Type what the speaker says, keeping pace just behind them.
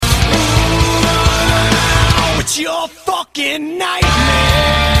your fucking nightmare.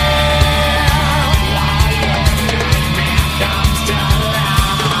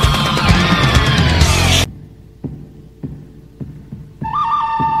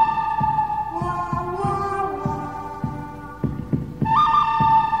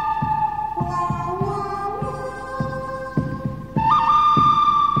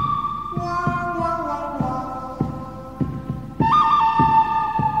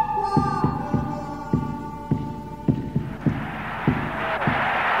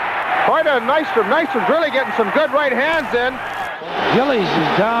 Nystrom's really getting some good right hands in. Gillies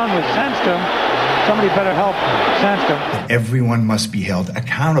is down with Sandstrom. Somebody better help Sandstrom. Everyone must be held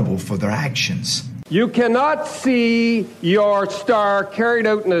accountable for their actions. You cannot see your star carried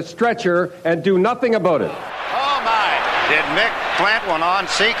out in a stretcher and do nothing about it. Oh my! Did Mick plant one on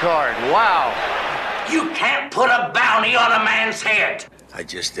C-card? Wow! You can't put a bounty on a man's head. I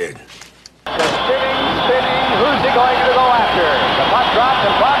just did. Spinning. Who's he going to go after? The puck drops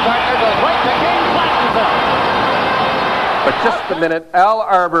and Baumgartner goes right to King, flashes him. But just a minute, Al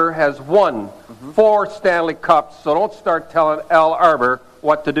Arbor has won 4 Stanley Cups, so don't start telling Al Arbor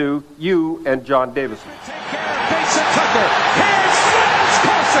what to do, you and John Davison. Take care of Mason Tucker. Here's Franz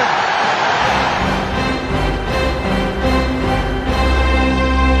Carlson.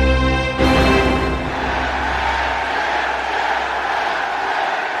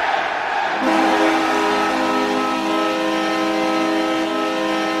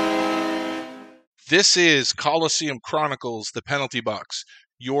 This is Coliseum Chronicles, the Penalty Box,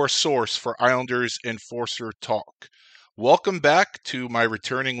 your source for Islanders Enforcer talk. Welcome back to my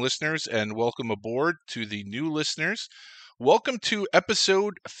returning listeners and welcome aboard to the new listeners. Welcome to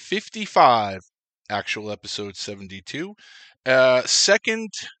episode 55, actual episode 72, second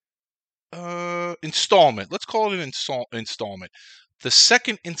installment. Let's call it an installment. The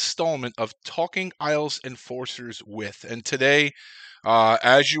second installment of Talking Isles Enforcers with. And today,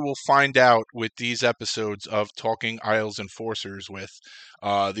 as you will find out with these episodes of Talking Isles Enforcers with,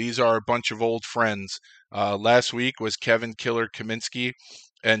 these are a bunch of old friends. Last week was Kevin Killer Kaminsky,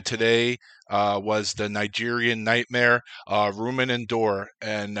 and today was the Nigerian Nightmare, Rumun and Ndur.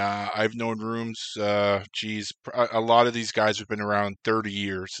 And I've known Rooms, a lot of these guys have been around 30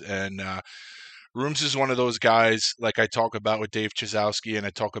 years. And Rooms is one of those guys, like I talk about with Dave Chizowski and I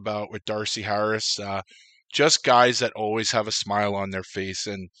talk about with Darcy Harris, just guys that always have a smile on their face,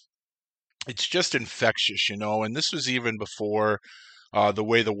 and it's just infectious, you know. And this was even before the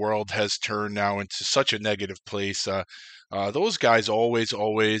way the world has turned now into such a negative place. Those guys always,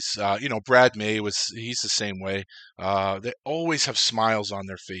 Brad May he's the same way. They always have smiles on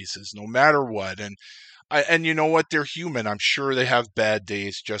their faces, no matter what. And you know what? They're human. I'm sure they have bad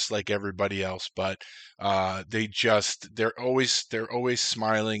days just like everybody else, but they're always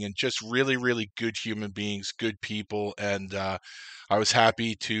smiling and just really, really good human beings, good people. And I was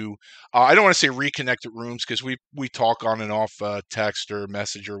happy to, I don't want to say reconnect at Rooms because we talk on and off text or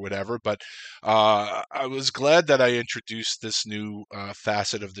message or whatever, but I was glad that I introduced this new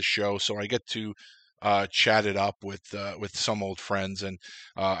facet of the show. So I get to chat it up with some old friends, and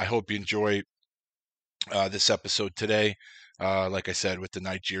I hope you enjoy this episode today, like I said, with the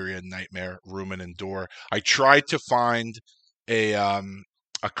Nigerian Nightmare, Rumun and Ndur. I tried to find a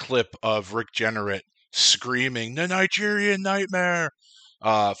clip of Rick Jenneret screaming "The Nigerian Nightmare"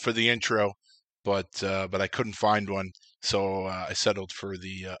 for the intro, but I couldn't find one, so I settled for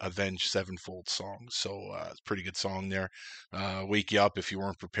the Avenged Sevenfold song. So it's a pretty good song there. Wake you up if you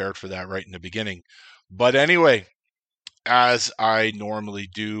weren't prepared for that right in the beginning. But anyway, as I normally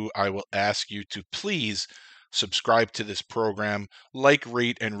do, I will ask you to please subscribe to this program, like,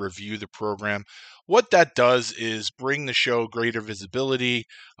 rate, and review the program. What that does is bring the show greater visibility.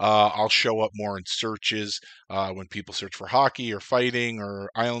 I'll show up more in searches when people search for hockey or fighting or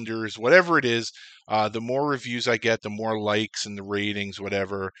Islanders, whatever it is. The more reviews I get, the more likes and the ratings,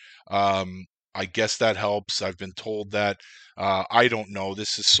 whatever. I guess that helps. I've been told that. I don't know.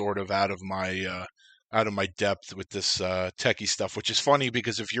 This is sort of out of my depth with this techie stuff, which is funny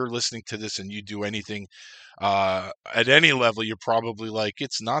because if you're listening to this and you do anything at any level, you're probably like,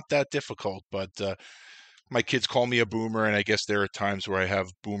 it's not that difficult. But my kids call me a boomer, and I guess there are times where I have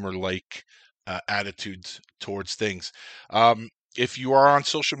boomer-like attitudes towards things. If you are on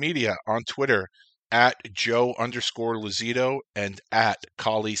social media, on Twitter, at Joe_Lazito and at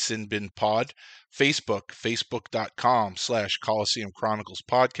Kali Sinbin Pod, Facebook, facebook.com/Coliseum Chronicles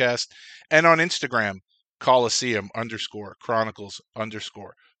Podcast, and on Instagram,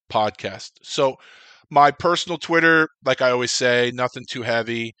 Coliseum_Chronicles_podcast. So my personal Twitter, like I always say, nothing too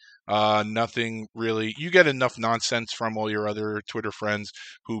heavy. Nothing really. You get enough nonsense from all your other Twitter friends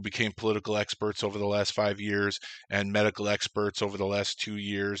who became political experts over the last 5 years and medical experts over the last 2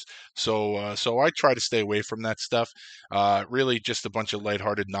 years. So I try to stay away from that stuff. Really, just a bunch of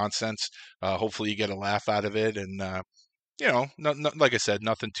lighthearted nonsense. Hopefully, you get a laugh out of it, and like I said,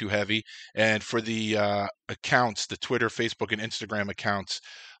 nothing too heavy. And for the accounts, the Twitter, Facebook, and Instagram accounts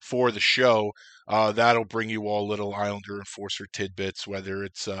for the show, that'll bring you all little Islander Enforcer tidbits, whether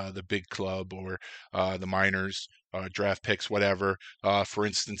it's the big club or the minors, draft picks, whatever. For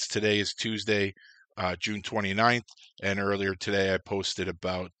instance, today is Tuesday, June 29th, and earlier today I posted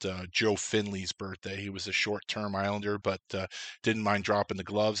about Joe Finley's birthday. He was a short-term Islander, but didn't mind dropping the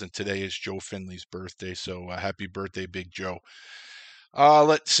gloves, and today is Joe Finley's birthday, so happy birthday, Big Joe.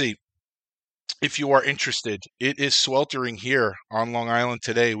 Let's see. If you are interested, it is sweltering here on Long Island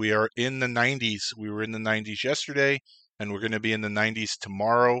today. We are in the 90s. We were in the 90s yesterday, and we're going to be in the 90s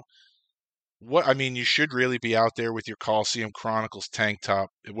tomorrow. You should really be out there with your Coliseum Chronicles tank top.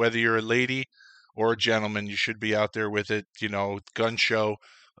 Whether you're a lady or a gentleman, you should be out there with it, gun show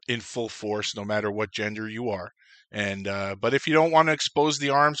in full force, no matter what gender you are. And but if you don't want to expose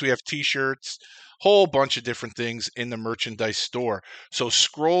the arms, we have t-shirts, whole bunch of different things in the merchandise store. So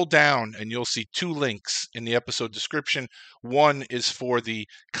scroll down and you'll see two links in the episode description. One is for the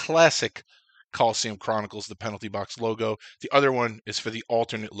classic Coliseum Chronicles, the penalty box logo. The other one is for the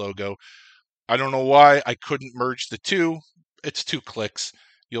alternate logo. I don't know why I couldn't merge the two. It's 2 clicks.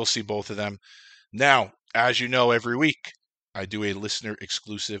 You'll see both of them. Now, as you know, every week I do a listener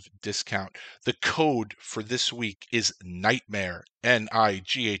exclusive discount. The code for this week is Nightmare,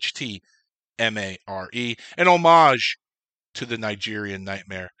 NIGHTMARE, an homage to the Nigerian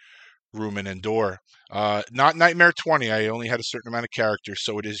nightmare, Rumun and Ndur. Not Nightmare 20. I only had a certain amount of characters,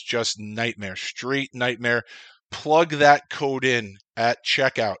 so it is just Nightmare, straight Nightmare. Plug that code in at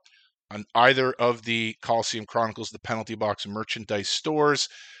checkout on either of the Coliseum Chronicles, the Penalty Box merchandise stores.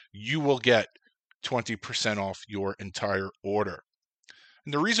 You will get 20% off your entire order.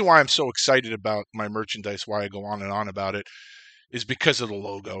 And the reason why I'm so excited about my merchandise, why I go on and on about it, is because of the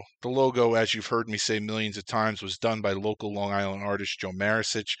logo. The logo, as you've heard me say millions of times, was done by local Long Island artist Joe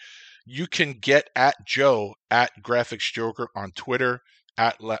Maricic. You can get at Joe at Graphics Joker on Twitter,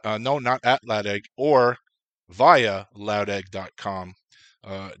 not at Loudegg, or via loudegg.com.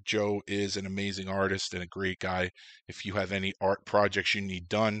 Joe is an amazing artist and a great guy. If you have any art projects you need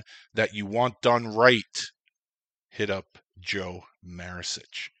done that you want done right, hit up Joe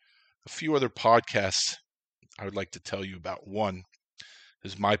Maricic. A few other podcasts I would like to tell you about. One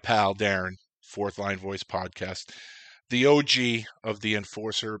is my pal Darren, Fourth Line Voice Podcast, the OG of the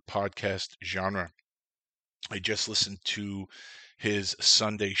Enforcer podcast genre. I just listened to his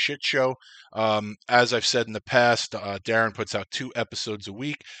Sunday shit show. As I've said in the past, Darren puts out 2 episodes a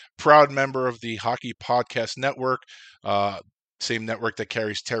week. Proud member of the Hockey Podcast Network, same network that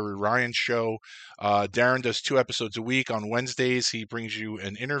carries Terry Ryan's show. Darren does 2 episodes a week. On Wednesdays, he brings you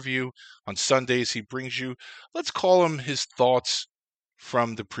an interview. On Sundays, he brings you, let's call them his thoughts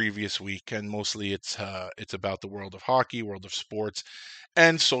from the previous week. And mostly it's about the world of hockey, world of sports,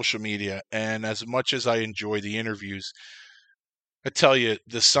 and social media. And as much as I enjoy the interviews, I tell you,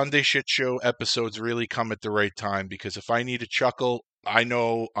 the Sunday Shit Show episodes really come at the right time, because if I need a chuckle, I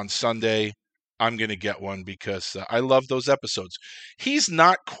know on Sunday I'm going to get one, because I love those episodes. He's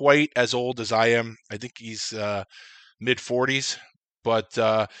not quite as old as I am. I think he's mid-40s, but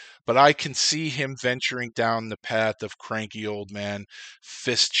I can see him venturing down the path of cranky old man,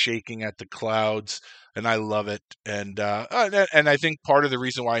 fist shaking at the clouds, and I love it. And I think part of the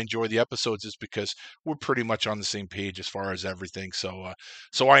reason why I enjoy the episodes is because we're pretty much on the same page as far as everything. So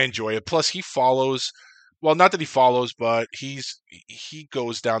I enjoy it. Plus, he follows. Well, not that he follows, but he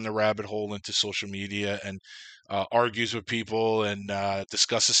goes down the rabbit hole into social media and argues with people and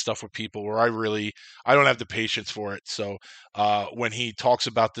discusses stuff with people where I don't have the patience for it. So when he talks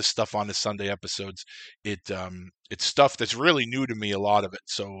about this stuff on his Sunday episodes, it's stuff that's really new to me, a lot of it.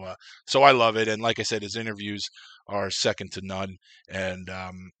 So I love it. And like I said, his interviews are second to none. And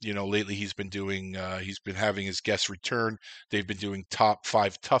lately he's been having his guests return. They've been doing top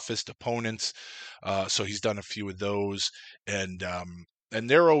 5 toughest opponents. So he's done a few of those, and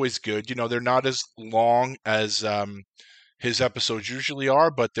they're always good. They're not as long as his episodes usually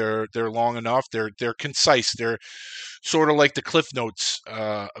are, but they're long enough. They're concise. They're sort of like the Cliff Notes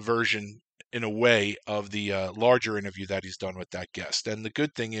version, in a way, of the larger interview that he's done with that guest. And the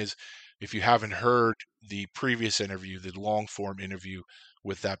good thing is, if you haven't heard the previous interview, the long form interview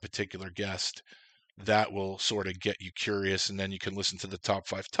with that particular guest, that will sort of get you curious, and then you can listen to the top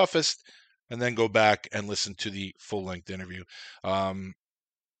 5 toughest and then go back and listen to the full length interview.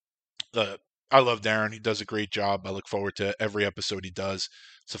 I love Darren. He does a great job. I look forward to every episode he does.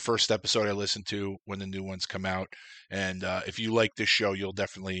 It's the first episode I listen to when the new ones come out. And if you like this show, you'll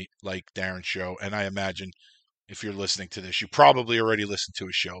definitely like Darren's show. And I imagine if you're listening to this, you probably already listened to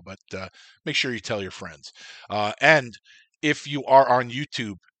his show, but make sure you tell your friends. And if you are on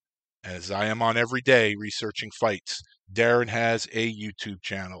YouTube, as I am on every day researching fights, Darren has a YouTube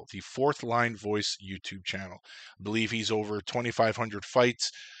channel, the Fourth Line Voice YouTube channel. I believe he's over 2,500 fights.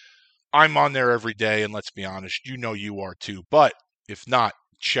 I'm on there every day, and let's be honest, you know you are too. But if not,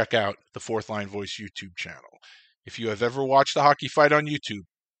 check out the Fourth Line Voice YouTube channel. If you have ever watched a hockey fight on YouTube,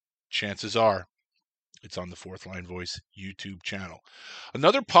 chances are it's on the Fourth Line Voice YouTube channel.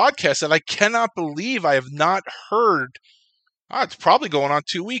 Another podcast that I cannot believe I have not heard. It's probably going on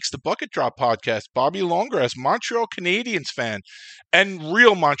 2 weeks. The Bucket Drop podcast. Bobby Longgrass, Montreal Canadiens fan, and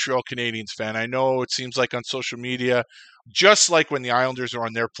real Montreal Canadiens fan. I know it seems like on social media, just like when the Islanders are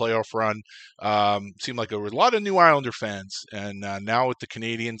on their playoff run, seemed like there were a lot of new Islander fans. And now with the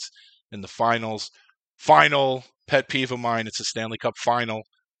Canadiens in the finals, final pet peeve of mine, it's a Stanley Cup final.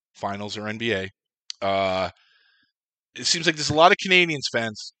 Finals are NBA. It seems like there's a lot of Canadiens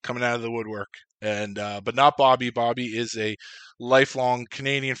fans coming out of the woodwork. And but not Bobby. Bobby is a lifelong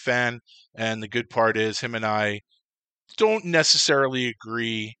Canadian fan, and the good part is him and I don't necessarily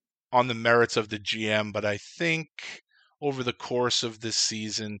agree on the merits of the GM, but I think over the course of this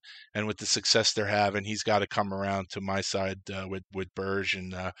season and with the success they're having, he's got to come around to my side with Berge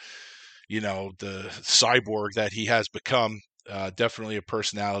and the cyborg that he has become. Definitely a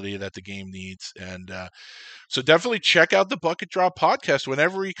personality that the game needs. And so definitely check out the Bucket Drop podcast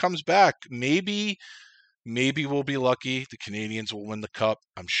whenever he comes back. Maybe we'll be lucky. The Canadiens will win the cup.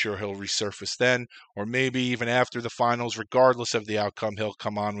 I'm sure he'll resurface then. Or maybe even after the finals, regardless of the outcome, he'll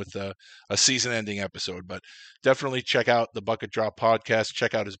come on with a season-ending episode. But definitely check out the Bucket Drop podcast.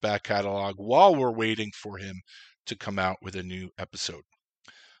 Check out his back catalog while we're waiting for him to come out with a new episode.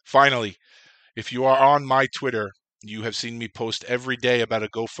 Finally, if you are on my Twitter, you have seen me post every day about a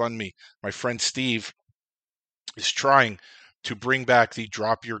GoFundMe. My friend Steve is trying to bring back the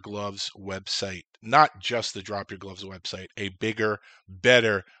Drop Your Gloves website. Not just the Drop Your Gloves website, a bigger,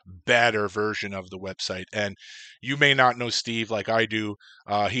 better, badder version of the website. And you may not know Steve like I do.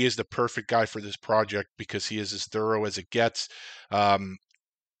 He is the perfect guy for this project because he is as thorough as it gets.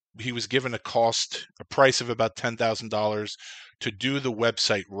 He was given a price of about $10,000 to do the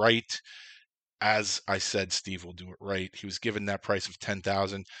website right. As I said, Steve will do it right. He was given that price of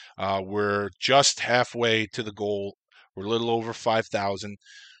 $10,000. We're just halfway to the goal. We're a little over 5,000.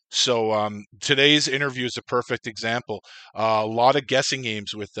 So today's interview is a perfect example. A lot of guessing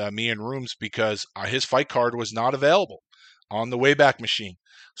games with me and Rooms because his fight card was not available on the Wayback Machine.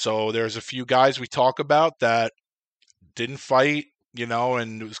 So there's a few guys we talk about that didn't fight,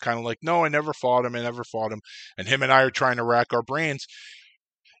 and it was kind of like, no, I never fought him. And him and I are trying to rack our brains.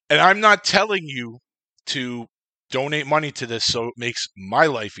 And I'm not telling you to donate money to this so it makes my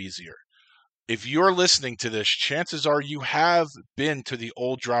life easier. If you're listening to this, chances are you have been to the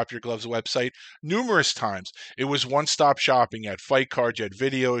old Drop Your Gloves website numerous times. It was one-stop shopping. You had fight cards, you had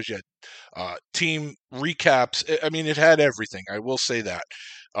videos, you had team recaps. I mean, it had everything. I will say that.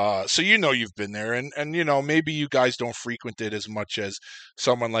 So you've been there, and maybe you guys don't frequent it as much as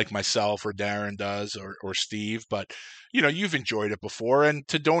someone like myself or Darren does or Steve, but you've enjoyed it before. And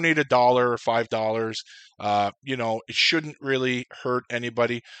to donate $1 or $5, it shouldn't really hurt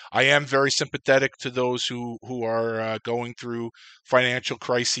anybody. I am very sympathetic to those who are going through financial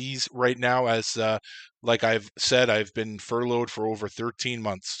crises right now. As like I've said, I've been furloughed for over 13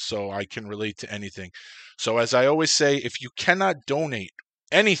 months, so I can relate to anything. So as I always say, if you cannot donate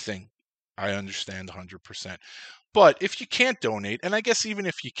anything, I understand 100%. But if you can't donate, and I guess even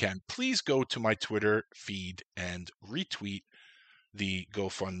if you can, please go to my Twitter feed and retweet the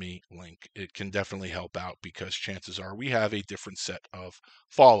GoFundMe link. It can definitely help out because chances are we have a different set of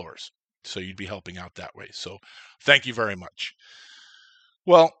followers. So you'd be helping out that way. So thank you very much.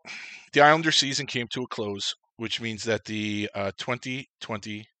 Well, the Islander season came to a close, which means that the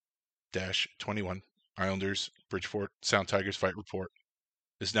 2020-21 Islanders Bridgeport Sound Tigers Fight Report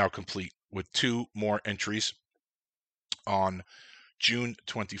is now complete with 2 more entries. On June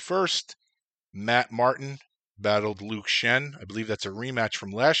 21st, Matt Martin battled Luke Shen. I believe that's a rematch from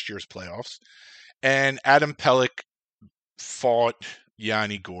last year's playoffs. And Adam Pelech fought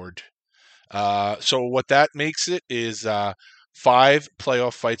Yanni Gord. So what that makes it is 5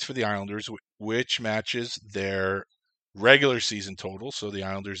 playoff fights for the Islanders, which matches their regular season total. So the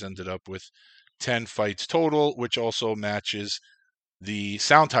Islanders ended up with 10 fights total, which also matches the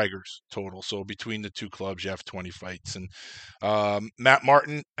Sound Tigers total. So between the two clubs, you have 20 fights. And Matt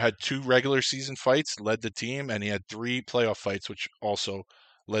Martin had 2 regular season fights, led the team, and he had 3 playoff fights, which also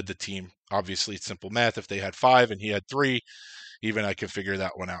led the team. Obviously, it's simple math. If they had 5 and he had 3, even I can figure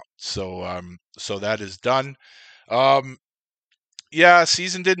that one out. So that is done. Yeah,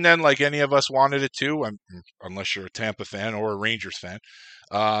 season didn't end like any of us wanted it to, unless you're a Tampa fan or a Rangers fan.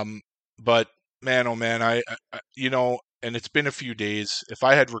 But man, oh man, and it's been a few days. If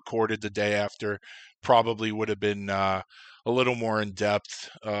I had recorded the day after, probably would have been a little more in depth.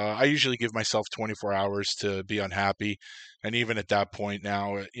 I usually give myself 24 hours to be unhappy, and even at that point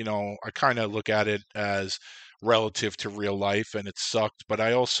now, I kind of look at it as relative to real life, and it sucked. But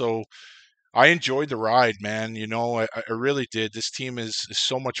I enjoyed the ride, man. I really did. This team is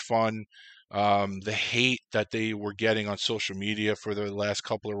so much fun. The hate that they were getting on social media for the last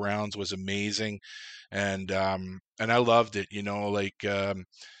couple of rounds was amazing, and I loved it. I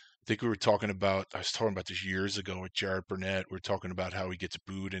think I was talking about this years ago with Jared Burnett. We are talking about how he gets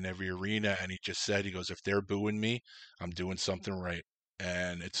booed in every arena, and he just said, he goes, if they're booing me, I'm doing something right.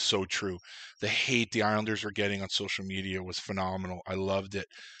 And it's so true. The hate the Islanders were getting on social media was phenomenal. I loved it.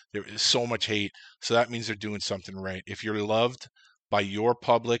 There is so much hate. So that means they're doing something right. If you're loved by your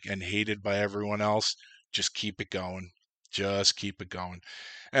public and hated by everyone else, just keep it going. Just keep it going.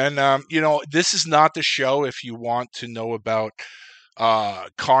 And, this is not the show if you want to know about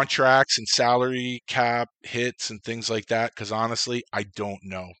contracts and salary cap hits and things like that, because honestly, I don't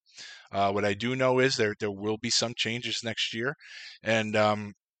know. What I do know is there will be some changes next year, and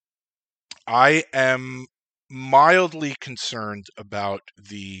I am mildly concerned about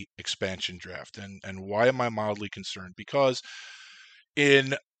the expansion draft. And why am I mildly concerned? Because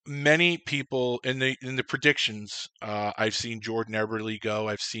in many people in the predictions, I've seen Jordan Eberle go,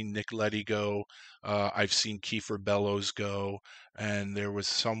 I've seen Nick Leddy go, I've seen Kiefer Bellows go, and there was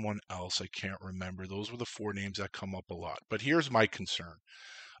someone else I can't remember. Those were the 4 names that come up a lot. But here's my concern: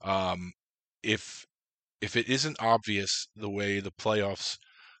 um, if if it isn't obvious the way the playoffs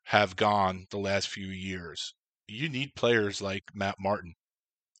have gone the last few years, you need players like Matt Martin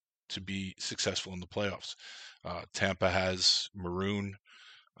to be successful in the playoffs. Tampa has Maroon.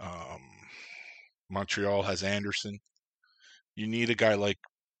 Um, Montreal has Anderson. You need a guy like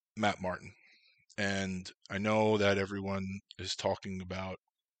Matt Martin. And I know that everyone is talking about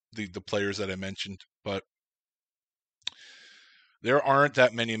the players that I mentioned, but there aren't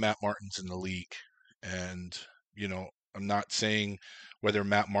that many Matt Martins in the league. And, I'm not saying whether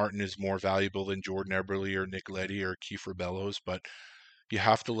Matt Martin is more valuable than Jordan Eberle or Nick Leddy or Kiefer Bellows, but you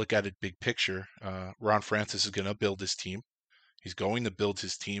have to look at it big picture. Ron Francis is going to build his team. He's going to build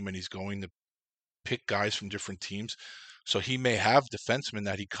his team, and he's going to pick guys from different teams. So he may have defensemen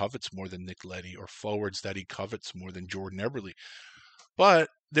that he covets more than Nick Leddy, or forwards that he covets more than Jordan Eberle. But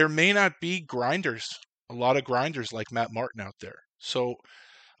there may not be a lot of grinders like Matt Martin out there. So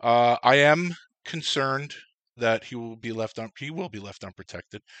I am concerned that he will be left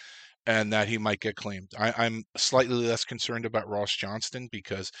unprotected, and that he might get claimed. I'm slightly less concerned about Ross Johnston,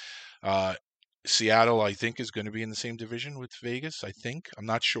 because Seattle, I think, is going to be in the same division with Vegas. I think. I'm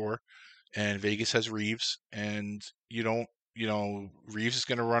not sure. And Vegas has Reeves, and Reeves is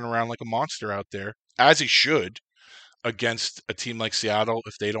going to run around like a monster out there, as he should, against a team like Seattle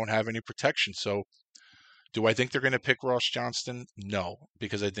if they don't have any protection. So do I think they're going to pick Ross Johnston? No,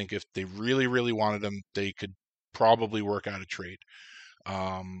 because I think if they really, really wanted him, they could probably work out a trade.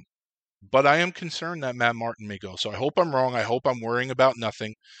 But I am concerned that Matt Martin may go. So I hope I'm wrong. I hope I'm worrying about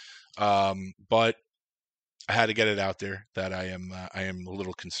nothing. But I had to get it out there that I am a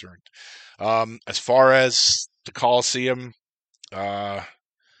little concerned. As far as the Coliseum, that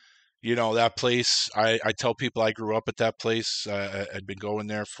place, I tell people I grew up at that place. I'd been going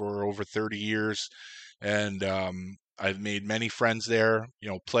there for over 30 years, and I've made many friends there,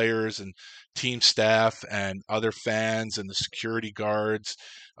 players and team staff and other fans and the security guards,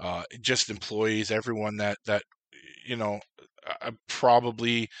 just employees, everyone that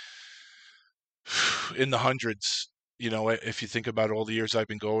probably in the hundreds. If you think about all the years I've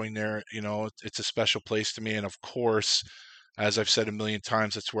been going there, it's a special place to me. And of course, as I've said a million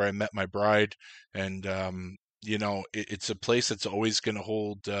times, that's where I met my bride. And it's a place that's always going to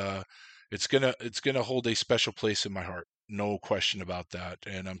hold. It's gonna hold a special place in my heart, no question about that.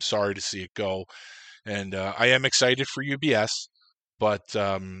 And I'm sorry to see it go. And I am excited for UBS, but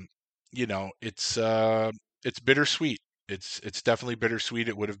it's bittersweet. It's definitely bittersweet.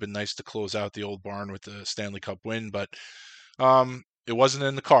 It would have been nice to close out the old barn with the Stanley Cup win, but it wasn't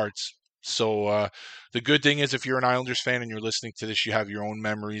in the cards. So the good thing is if you're an Islanders fan and you're listening to this, you have your own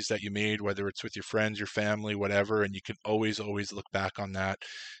memories that you made, whether it's with your friends, your family, whatever, and you can always look back on that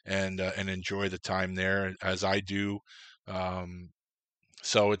and enjoy the time there as I do.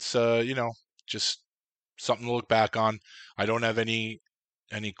 So it's just something to look back on. I don't have any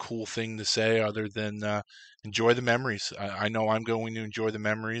cool thing to say other than enjoy the memories. I know I'm going to enjoy the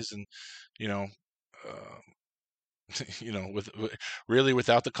memories, and you know, with really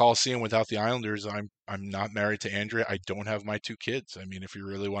without the Coliseum, without the Islanders, I'm not married to Andrea. I don't have my 2 kids. I mean, if you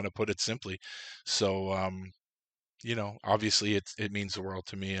really want to put it simply. So obviously it means the world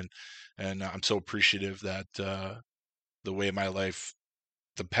to me, and I'm so appreciative that the way my life,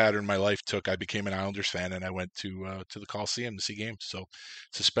 the pattern my life took, I became an Islanders fan, and I went to the Coliseum to see games. So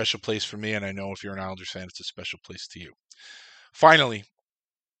it's a special place for me, and I know if you're an Islanders fan, it's a special place to you. Finally,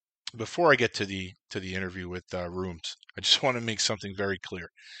 before I get to the interview with Rooms, I just want to make something very clear,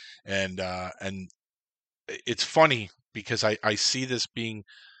 and it's funny because I see this being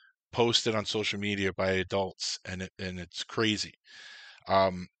posted on social media by adults, and it's crazy.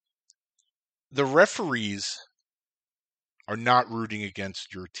 The referees are not rooting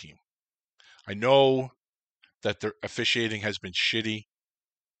against your team. I know that their officiating has been shitty.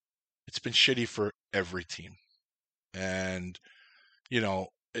 It's been shitty for every team. And,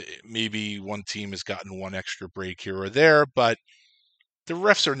 maybe one team has gotten one extra break here or there, but the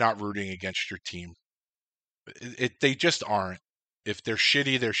refs are not rooting against your team. They just aren't. If they're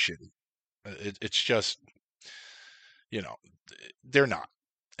shitty, they're shitty. It's just, they're not.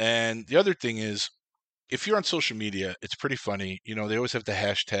 And the other thing is, if you're on social media, it's pretty funny. They always have the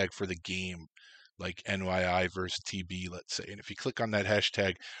hashtag for the game, like NYI versus TB, let's say. And if you click on that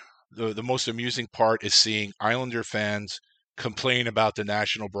hashtag, the most amusing part is seeing Islander fans complain about the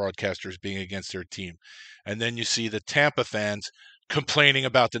national broadcasters being against their team. And then you see the Tampa fans complaining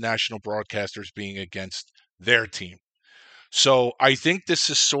about the national broadcasters being against their team. So I think this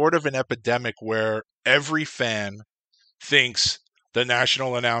is sort of an epidemic where every fan thinks the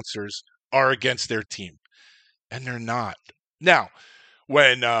national announcers are against their team, and they're not. Now,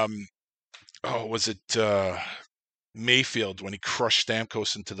 when was it Mayfield, when he crushed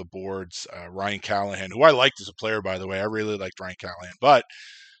Stamkos into the boards, Ryan Callahan, who I liked as a player, by the way. I really liked Ryan Callahan, but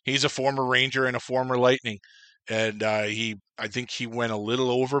he's a former Ranger and a former Lightning, and I think he went a little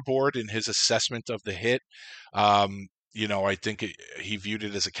overboard in his assessment of the hit. I think he viewed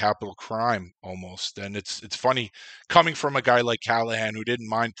it as a capital crime almost, and it's funny coming from a guy like Callahan who didn't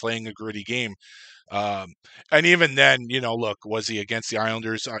mind playing a gritty game. And even then, look, was he against the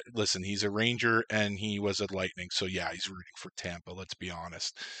Islanders? Listen, he's a Ranger and he was at Lightning. So yeah, he's rooting for Tampa. Let's be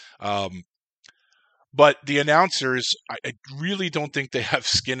honest. But the announcers, I really don't think they have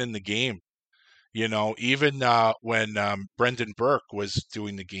skin in the game. Even when Brendan Burke was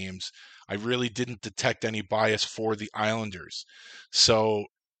doing the games, I really didn't detect any bias for the Islanders. So,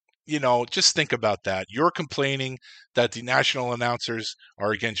 just think about that. You're complaining that the national announcers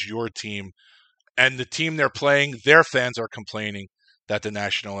are against your team, and the team they're playing, their fans are complaining that the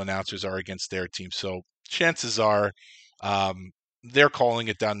national announcers are against their team. So chances are they're calling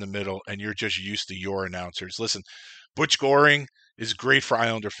it down the middle, and you're just used to your announcers. Listen, Butch Goring is great for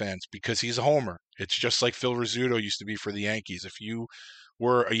Islander fans because he's a homer. It's just like Phil Rizzuto used to be for the Yankees. If you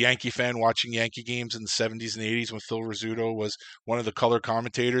were a Yankee fan watching Yankee games in the 70s and 80s when Phil Rizzuto was one of the color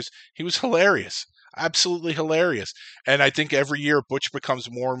commentators, he was hilarious, absolutely hilarious. And I think every year Butch becomes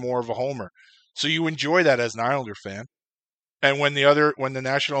more and more of a homer. So you enjoy that as an Islander fan. And when the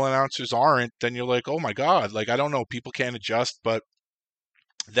national announcers aren't, then you're like, oh my God, like, I don't know, people can't adjust. But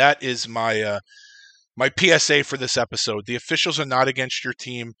that is my PSA for this episode. The officials are not against your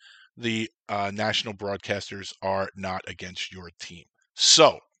team. The national broadcasters are not against your team.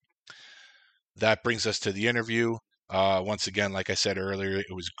 So that brings us to the interview. Once again, like I said earlier,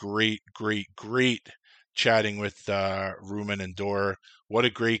 it was great chatting with Rumun and Ndur. What a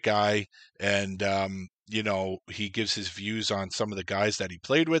great guy. And, he gives his views on some of the guys that he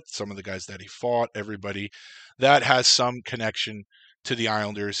played with, some of the guys that he fought, everybody that has some connection to the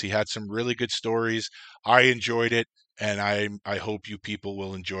Islanders. He had some really good stories. I enjoyed it, and I hope you people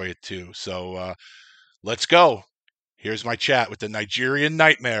will enjoy it too. So let's go. Here's my chat with the Nigerian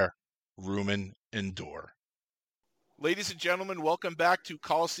Nightmare, Rumun and Ndur. Ladies and gentlemen, welcome back to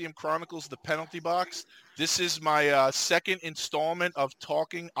Coliseum Chronicles, The Penalty Box. This is my second installment of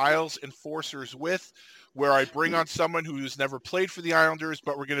Talking Isles Enforcers With, where I bring on someone who's never played for the Islanders,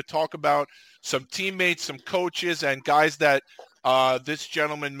 but we're going to talk about some teammates, some coaches, and guys that this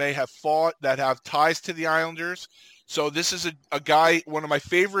gentleman may have fought that have ties to the Islanders. So this is a guy, one of my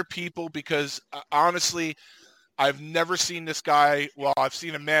favorite people, because honestly, I've never seen this guy. Well, I've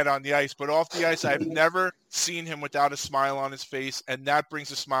seen him mad on the ice, but off the ice, I've never seen him without a smile on his face, and that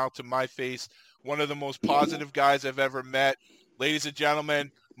brings a smile to my face. One of the most positive guys I've ever met. Ladies and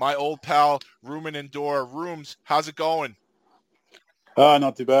gentlemen, my old pal, Rumun and Ndur. Rooms, how's it going?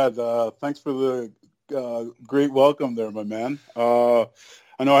 Not too bad. Thanks for the great welcome there, my man. I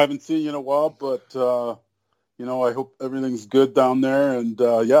know I haven't seen you in a while, but, I hope everything's good down there. And,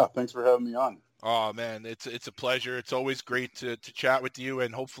 thanks for having me on. Oh, man, it's a pleasure. It's always great to chat with you.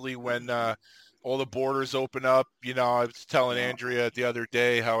 And hopefully when all the borders open up, I was telling Andrea the other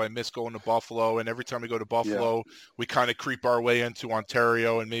day how I miss going to Buffalo. And every time we go to Buffalo, we kind of creep our way into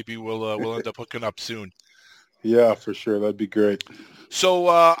Ontario, and maybe we'll end up hooking up soon. Yeah, for sure. That'd be great. So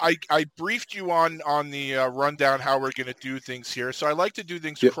I briefed you on the rundown how we're going to do things here. So I like to do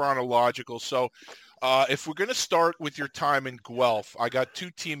things chronological. So if we're going to start with your time in Guelph, I got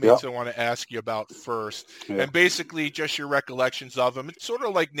two teammates I want to ask you about first, and basically just your recollections of them. It's sort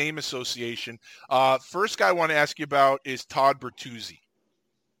of like name association. First guy I want to ask you about is Todd Bertuzzi.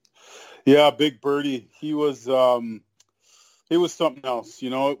 Yeah, Big Birdie. He was something else.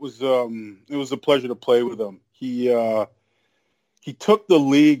 It was a pleasure to play with him. He took the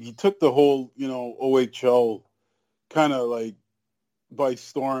league, he took the whole, OHL kind of like by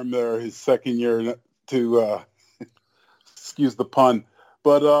storm there his second year to, excuse the pun,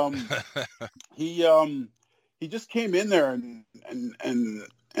 but he just came in there and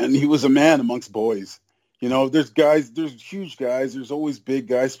he was a man amongst boys. There's huge guys, there's always big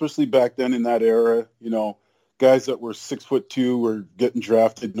guys, especially back then in that era, guys that were 6'2" were getting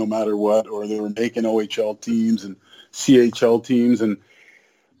drafted no matter what, or they were making OHL teams and CHL teams,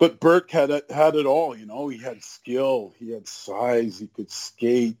 but Bert had it all. He had skill, he had size, he could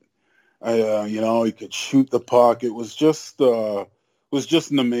skate, he could shoot the puck. It was just an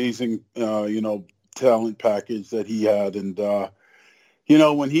amazing talent package that he had. And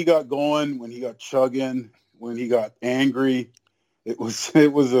when he got going, when he got chugging, when he got angry, it was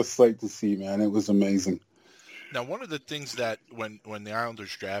a sight to see, man. It was amazing. Now, one of the things that when the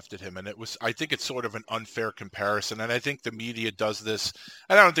Islanders drafted him, and I think it's sort of an unfair comparison, and I think the media does this,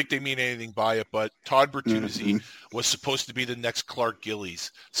 and I don't think they mean anything by it, but Todd Bertuzzi was supposed to be the next Clark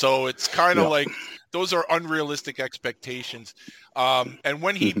Gillies. So it's kind of like those are unrealistic expectations. And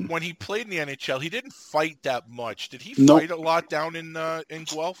when he played in the NHL, he didn't fight that much. Did he fight a lot down in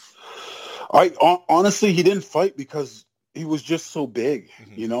Guelph? Honestly, he didn't fight because he was just so big.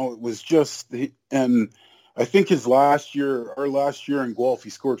 It was just and I think our last year in Guelph, he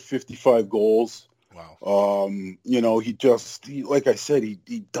scored 55 goals. Wow. He like I said,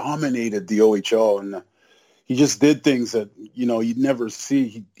 he dominated the OHL, and he just did things that, you'd never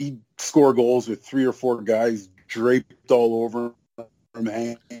see. He'd score goals with 3 or 4 guys draped all over him,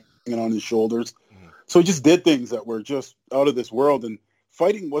 hanging on his shoulders. So he just did things that were just out of this world. And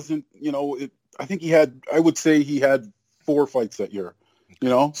fighting wasn't, I would say he had 4 fights that year,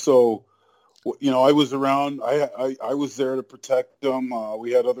 so... I was around. I was there to protect him.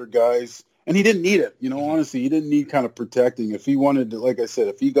 We had other guys, and he didn't need it. Honestly, he didn't need kind of protecting. If he wanted to, like I said,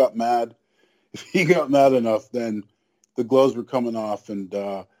 if he got mad enough, then the gloves were coming off, and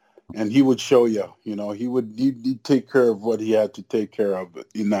he would show you. He'd take care of what he had to take care of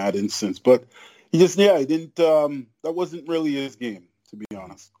in that instance. But he didn't. That wasn't really his game, to be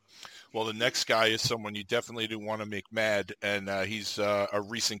honest. Well, the next guy is someone you definitely do want to make mad, and he's a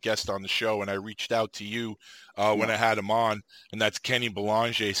recent guest on the show, and I reached out to you when I had him on, and that's Kenny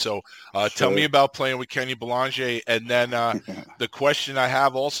Belanger. So tell me about playing with Kenny Belanger, and then the question I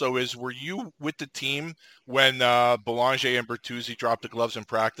have also is, were you with the team when Belanger and Bertuzzi dropped the gloves in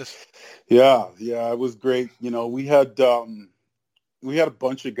practice? Yeah, it was great. We had a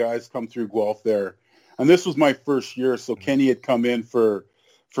bunch of guys come through Guelph there, and this was my first year, so Kenny had come in for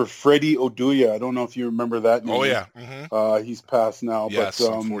Freddie Oduya. I don't know if you remember that name. Oh, yeah. He's passed now. Yes,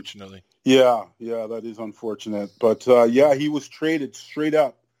 but, unfortunately. Yeah, that is unfortunate. But, he was traded straight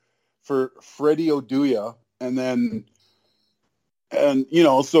up for Freddie Oduya. And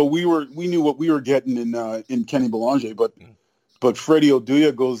so we knew what we were getting in Kenny Belanger. But Freddie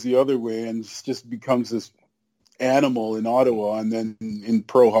Oduya goes the other way and just becomes this animal in Ottawa and then in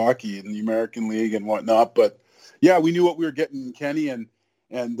pro hockey in the American League and whatnot. But, we knew what we were getting in Kenny, and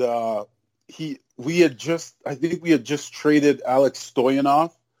we had just traded Alex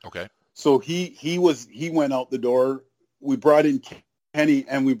Stoyanov. Okay. So he went out the door. We brought in Kenny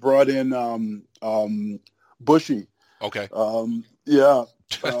and we brought in Bushy. Okay.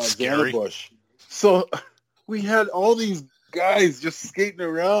 Scary. Bush. So we had all these guys just skating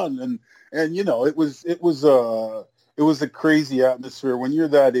around, and it was a crazy atmosphere when you're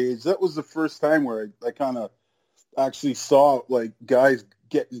that age. That was the first time where I kind of actually saw like guys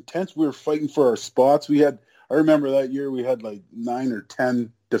get intense. We were fighting for our spots. I remember that year we had like 9 or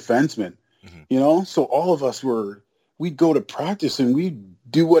 10 defensemen, so all of us we'd go to practice and we'd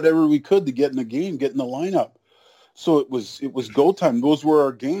do whatever we could to get in the game, get in the lineup. So it was go time. Those were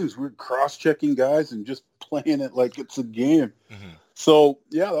our games. We were cross-checking guys and just playing it like it's a game. So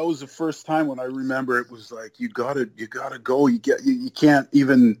yeah, that was the first time when I remember it was like you gotta go. You can't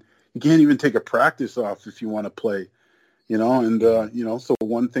even take a practice off if you want to play, And so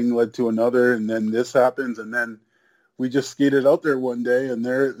one thing led to another, and then this happens, and then we just skated out there one day, and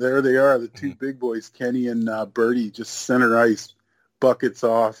there they are, the two big boys, Kenny and Bertie, just center ice, buckets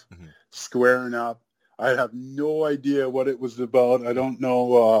off, squaring up. I have no idea what it was about. I don't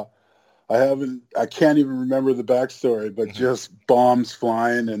know. I can't even remember the backstory, but just bombs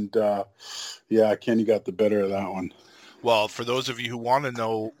flying. And Kenny got the better of that one. Well, for those of you who want to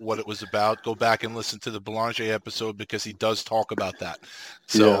know what it was about, go back and listen to the Belanger episode because he does talk about that.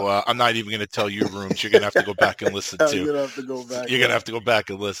 So I'm not even going to tell you rooms. You're going to have to go back and listen to. You're going to have to go back. You're going to have to go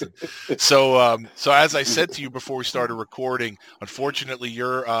back and listen. So as I said to you before we started recording, unfortunately,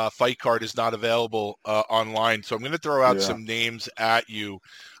 your fight card is not available online. So I'm going to throw out some names at you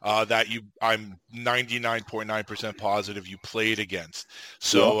that I'm 99.9% positive you played against.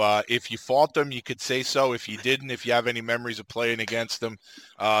 So if you fought them, you could say so. If you didn't, if you have any memories of playing against them,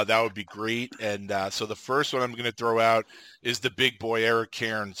 that would be great. And so the first one I'm going to throw out is the big boy, Eric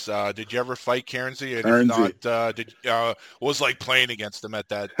Cairns. Did you ever fight Cairnsy? And if not, what was it like playing against him at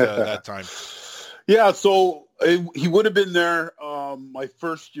that time? Yeah, so he would have been there my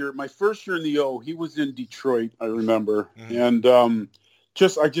first year in the O. He was in Detroit, I remember. And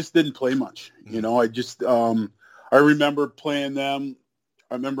I just didn't play much. I remember playing them.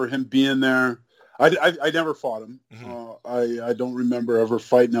 I remember him being there. I never fought him. I don't remember ever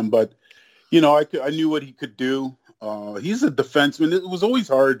fighting him, but I knew what he could do. He's a defenseman. It was always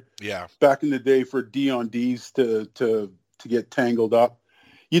hard back in the day for D-on-Ds to get tangled up.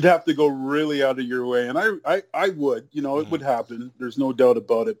 You'd have to go really out of your way, and I would. It would happen. There's no doubt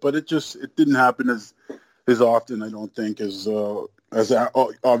about it, but it didn't happen as often, I don't think, as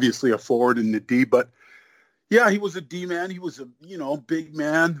obviously a forward in the D, but yeah, he was a D man. He was a big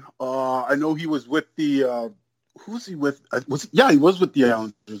man. I know he was with the who was he with? He was with the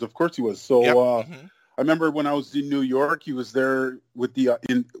Islanders. Of course he was. So I remember when I was in New York, he was there with the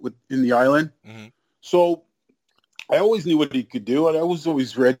in the island. So I always knew what he could do, and I was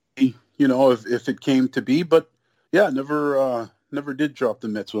always ready, if it came to be. But yeah, never did drop the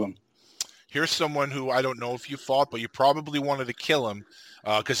mitts with him. Here's someone who I don't know if you fought, but you probably wanted to kill him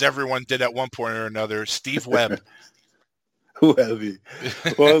because everyone did at one point or another. Steve Webb. Webby.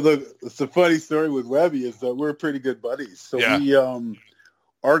 Well, it's a funny story with Webby is that we're pretty good buddies. So we,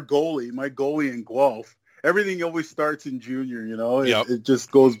 my goalie in Guelph, everything always starts in junior, It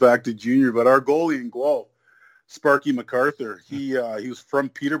just goes back to junior. But our goalie in Guelph, Sparky MacArthur, he was from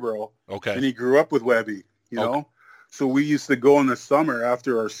Peterborough. Okay. And he grew up with Webby, know. So we used to go in the summer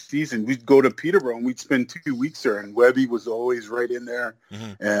after our season. We'd go to Peterborough and we'd spend 2 weeks there. And Webby was always right in there.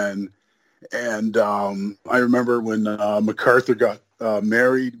 And I remember when MacArthur got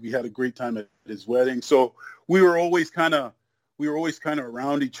married, we had a great time at his wedding. So we were always kind of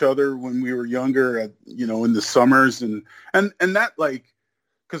around each other when we were younger, in the summers and that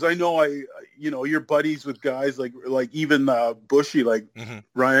because I know you're buddies with guys like even Bushy,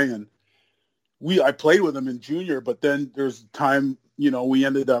 Ryan and. I played with him in junior, but then there's time, we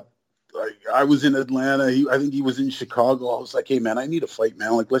ended up, I was in Atlanta. I think he was in Chicago. I was like, hey man, I need a fight,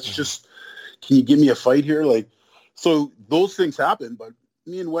 man. Can you give me a fight here? So those things happen, but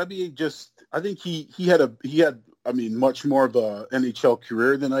me and Webby I think he had much more of a NHL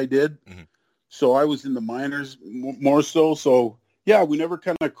career than I did. So I was in the minors more so. So yeah, we never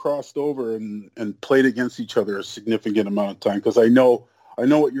kind of crossed over and played against each other a significant amount of time. Cause I know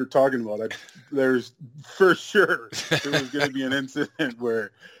what you're talking about. There's for sure there was going to be an incident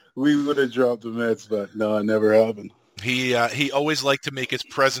where we would have dropped the mitts, but no, it never happened. He always liked to make his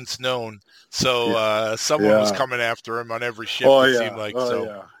presence known, so someone was coming after him on every shift. It seemed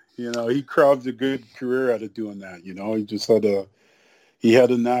like he carved a good career out of doing that. He just had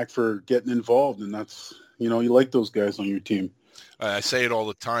a knack for getting involved, and that's you like those guys on your team. I say it all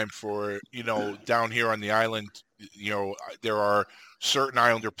the time. For down here on the island, there are certain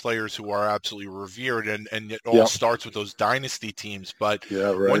Islander players who are absolutely revered, and it all starts with those dynasty teams. But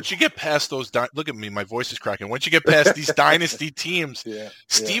once you get past those, look at me, my voice is cracking. Once you get past these dynasty teams,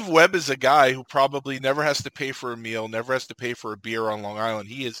 Steve Webb is a guy who probably never has to pay for a meal, never has to pay for a beer on Long Island.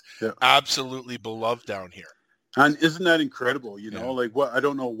 He is absolutely beloved down here. And isn't that incredible? What I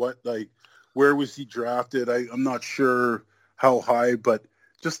don't know where was he drafted? I'm not sure how high, but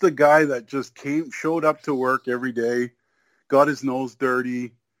just the guy that just showed up to work every day, got his nose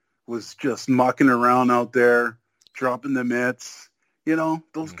dirty, was just mucking around out there, dropping the mitts.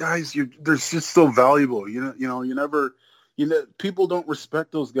 Those guys, they're just so valuable. People don't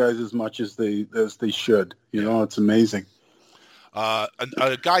respect those guys as much as they should. It's amazing. A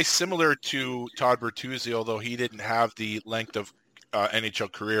guy similar to Todd Bertuzzi, although he didn't have the length of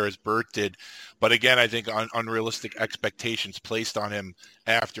NHL career as Bert did, but again, I think unrealistic expectations placed on him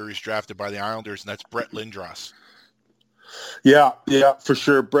after he's drafted by the Islanders, and that's Brett Lindros. Yeah, for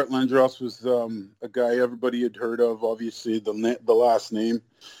sure. Brett Lindros was a guy everybody had heard of. Obviously, the last name,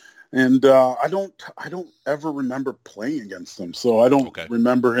 and I don't ever remember playing against him, so I don't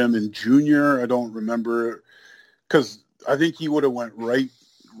remember him in junior. I don't remember because I think he would have went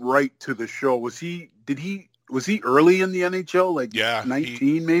right to the show. Was he early in the NHL? Like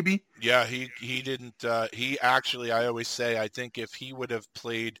 19 maybe? Yeah, he didn't. He actually, I always say, I think if he would have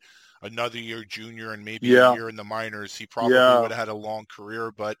played another year junior and maybe a year in the minors, he probably would have had a long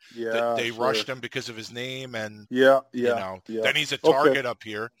career. But they rushed him because of his name, and then he's a target up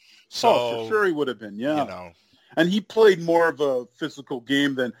here. So for sure he would have been. And he played more of a physical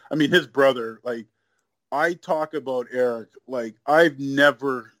game than his brother. Like I talk about Eric, like I've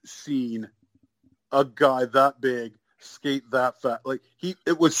never seen a guy that big skate that fast. Like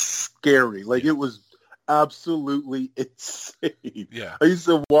it was scary. Like it was absolutely insane. Yeah. I used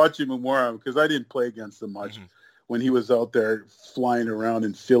to watch him in Warham because I didn't play against him much when he was out there flying around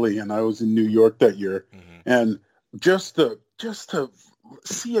in Philly, and I was in New York that year. And just to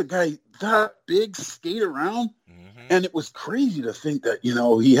see a guy that big skate around, and it was crazy to think that,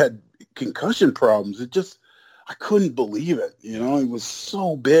 he had concussion problems. I couldn't believe it. He was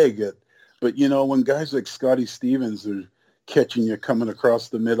so big. But, when guys like Scotty Stevens are catching you coming across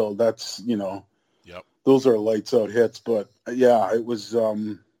the middle, that's, those are lights out hits. But yeah, it was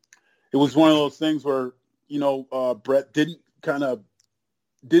one of those things where, Brett didn't have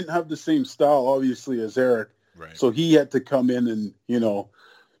the same style, obviously, as Eric. Right. So he had to come in and,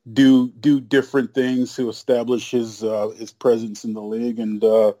 do different things to establish his presence in the league. And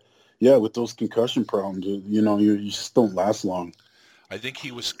with those concussion problems, you just don't last long. I think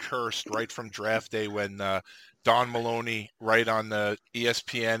he was cursed right from draft day when Don Maloney, right on the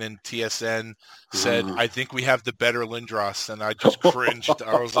ESPN and TSN, said, "I think we have the better Lindros," and I just cringed.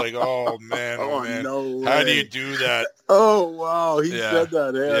 I was like, "Oh man, man, no how way. do you do that?" Oh wow, he said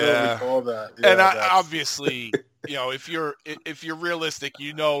that. I don't recall that. And obviously, if you're realistic,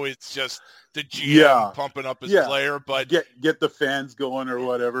 it's just the GM pumping up his player, but get the fans going or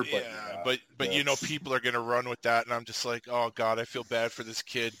whatever. But people are going to run with that, and I'm just like, oh God, I feel bad for this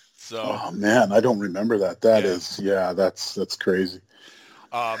kid. So, oh man, I don't remember that. That's crazy.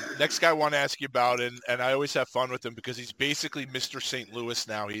 Next guy I want to ask you about, and I always have fun with him because he's basically Mr. St. Louis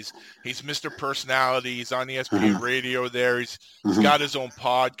now. He's Mr. Personality. He's on ESPN radio there. He's got his own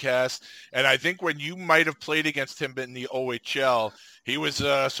podcast. And I think when you might have played against him in the OHL, he was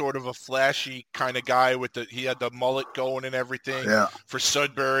sort of a flashy kind of guy he had the mullet going and everything for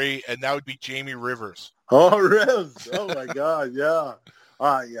Sudbury, and that would be Jamie Rivers. Oh, Rivers. Oh my God. Yeah.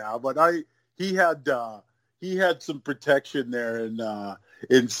 But he had some protection there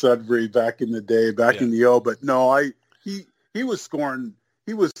in Sudbury back in the day, in the O. But no, he was scoring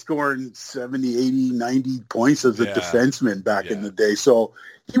 70, 80, 90 points as a defenseman back in the day. So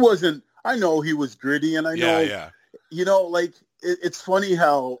he wasn't. I know he was gritty, and I know, like it's funny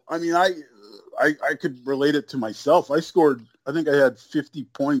how I could relate it to myself. I think I had 50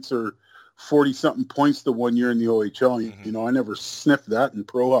 points or 40-something points the one year in the OHL. I never sniffed that in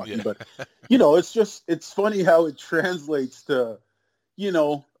pro hockey. But, it's funny how it translates to,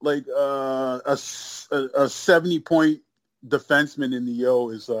 like a 70-point defenseman in the O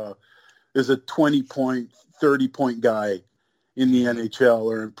is a 20-point, 30-point guy in the NHL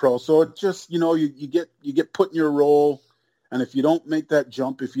or in pro. So it just, you get put in your role. And if you don't make that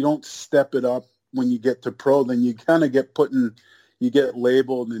jump, if you don't step it up when you get to pro, then you kind of get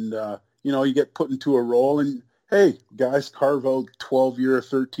labeled and, you get put into a role, and hey, guys carve out 12-year,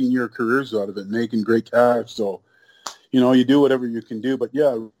 13-year careers out of it, making great cash. So, you do whatever you can do. But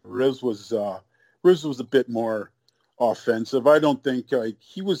yeah, Riz was a bit more offensive. I don't think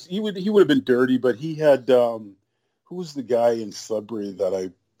he would have been dirty, but he had who was the guy in Sudbury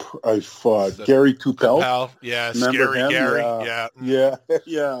that I fought? Gary Coupel. Yeah, remember Scary him? Gary. Yeah.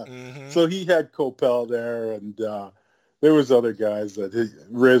 Mm-hmm. So he had Coupel there, and there was other guys that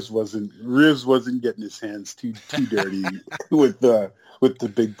Riz wasn't getting his hands too dirty with the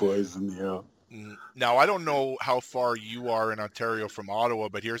big boys in the Now, I don't know how far you are in Ontario from Ottawa,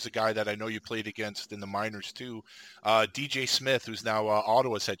 but here's a guy that I know you played against in the minors too, DJ Smith, who's now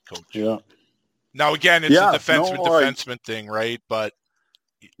Ottawa's head coach. Yeah. Now, again, it's a defenseman thing, right? But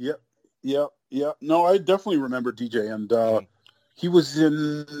yeah. No, I definitely remember DJ, and he was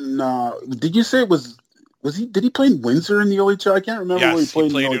in. Did you say it was? Did he play in Windsor in the OHL? I can't remember where he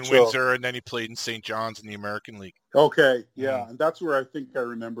played. Yes, he played in in Windsor, and then he played in St. John's in the American League. Okay, yeah, and that's where I think I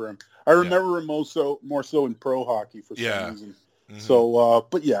remember him. I remember him more so in pro hockey for some reason. So,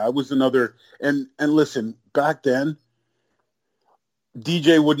 but yeah, it was another. And listen, back then,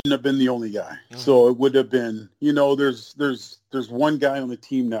 DJ wouldn't have been the only guy. So it would have been, there's one guy on the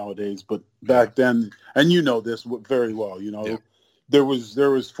team nowadays, but back then, and you know this very well, there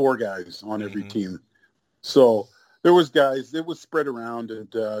was 4 guys on every team. So there was guys, it was spread around,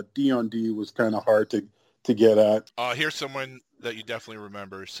 and D on D was kind of hard to get at. Here's someone that you definitely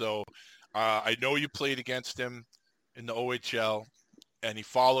remember. So I know you played against him in the OHL, and he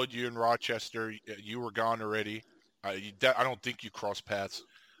followed you in Rochester. You were gone already. I don't think you crossed paths,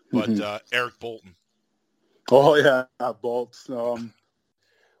 but Eric Bolton. Oh yeah, Bolts.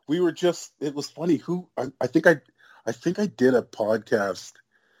 We were it was funny. I think I did a podcast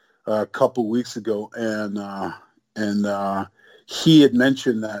a couple weeks ago, and he had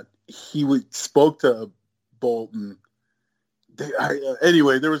mentioned that he spoke to Bolton.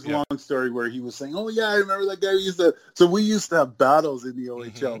 Anyway, there was a long story where he was saying, "Oh yeah, I remember that guy So we used to have battles in the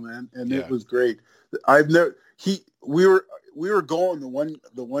OHL, man, and it was great. We were going the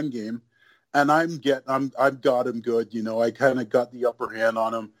one game, and I've got him good. I kind of got the upper hand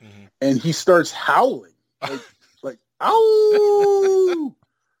on him, and he starts howling like ow,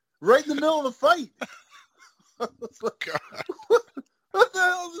 right in the middle of the fight. I was like, what the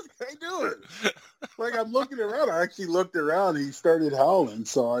hell is this guy doing? Like, I'm looking around. I actually looked around. And he started howling.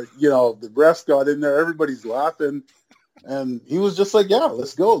 So, the refs got in there. Everybody's laughing. And he was just like, yeah,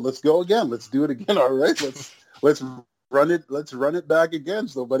 let's go. Let's go again. Let's do it again. All right. Let's run it. Let's run it back again.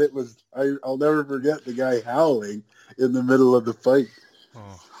 So, but it was, I'll never forget the guy howling in the middle of the fight.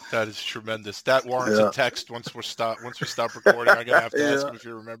 Oh, that is tremendous. That warrants a text once we stop recording. I'm going to have to ask him if he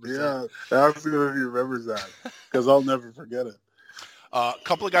remembers that. Yeah, ask him if he remembers that, because I'll never forget it. A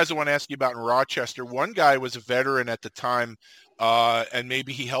couple of guys I want to ask you about in Rochester. One guy was a veteran at the time, and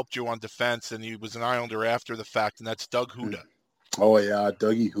maybe he helped you on defense, and he was an Islander after the fact, and that's Doug Huda. Oh, yeah,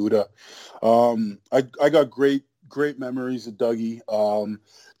 Dougie Huda. I got great memories of Dougie.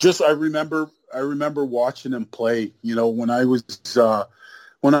 I remember watching him play, when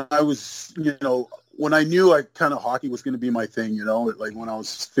I knew kind of hockey was going to be my thing, like when I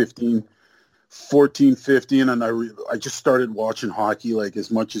was 14, 15, and I just started watching hockey like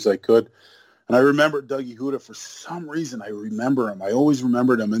as much as I could. And I remember Dougie Huda. For some reason, I remember him. I always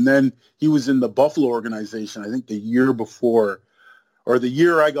remembered him. And then he was in the Buffalo organization, I think the year before, or the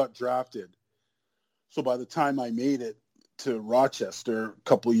year I got drafted. So by the time I made it to Rochester, a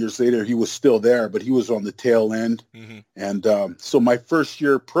couple of years later, he was still there, but he was on the tail end. And so my first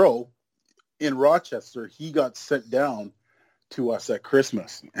year pro in Rochester, he got sent down to us at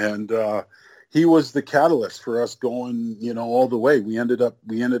Christmas. And he was the catalyst for us going, all the way. We ended up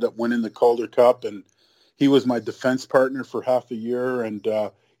winning the Calder Cup, and he was my defense partner for half a year. And,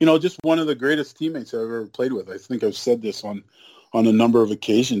 just one of the greatest teammates I've ever played with. I think I've said this on a number of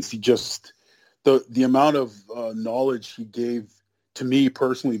occasions. He just, the amount of knowledge he gave to me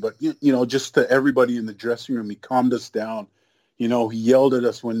personally, but, just to everybody in the dressing room, he calmed us down. He yelled at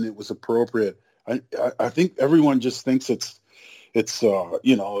us when it was appropriate. I think everyone just thinks it's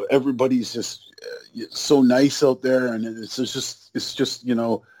everybody's just so nice out there, and it's just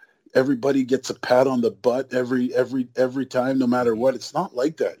everybody gets a pat on the butt every time, no matter what. It's not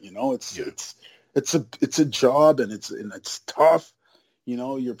like that. It's a job, and it's tough.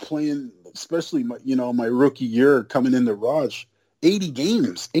 You're playing, especially my rookie year coming into Raj, 80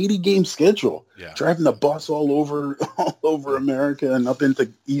 game schedule, driving the bus all over America and up into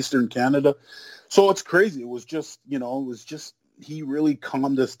Eastern Canada. So it's crazy. It was just he really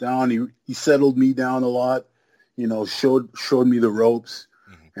calmed us down. He settled me down a lot, showed me the ropes.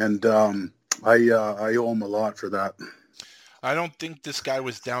 And I owe him a lot for that. I don't think this guy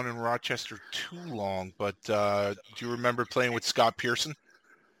was down in Rochester too long, but do you remember playing with Scott Pearson?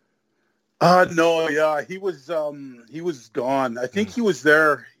 No, yeah, he was gone. I think he was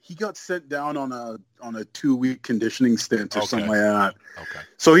there. He got sent down on a 2-week conditioning stint or something like that. Okay.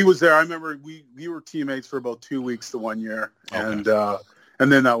 So he was there. I remember we were teammates for about 2 weeks the one year, and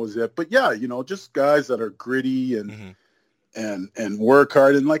then that was it. But yeah, just guys that are gritty and work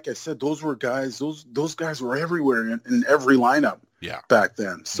hard. And like I said, those were guys. Those guys were everywhere in every lineup back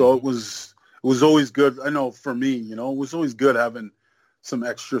then. So it was was always good. I know for me, it was always good having some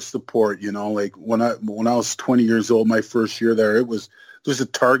extra support, like when I was 20 years old, my first year there, there's a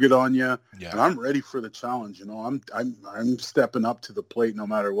target on you, and I'm ready for the challenge. I'm stepping up to the plate no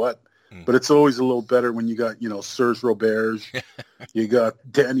matter what. But it's always a little better when you got, Serge Roberge, you got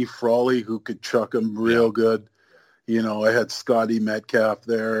Danny Frawley who could chuck them real good. I had Scotty Metcalf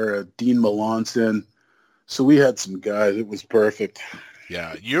there, Dean Melanson. So we had some guys. It was perfect.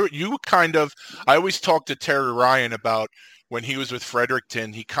 Yeah, you kind of. I always talk to Terry Ryan about when he was with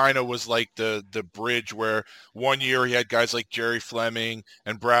Fredericton. He kind of was like the bridge where one year he had guys like Jerry Fleming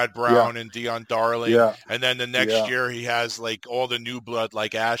and Brad Brown and Dion Darling, and then the next year he has like all the new blood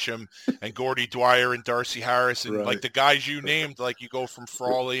like Asham and Gordy Dwyer and Darcy Harris and like the guys you named. Like you go from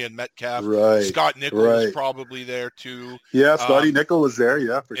Frawley and Metcalf. Scott Nickel was probably there too. Yeah, Scotty Nickel was there.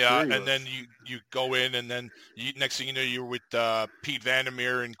 Yeah, for sure. Yeah, and then you go in, and then next thing you know, you're with Pete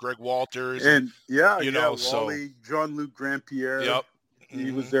Vandermeer and Greg Walters, and Wally, so Jean-Luc Grand Pierre. Yep,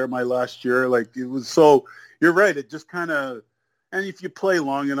 he was there my last year. Like it was so. You're right. It just kind of, and if you play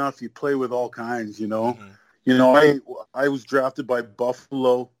long enough, you play with all kinds. I was drafted by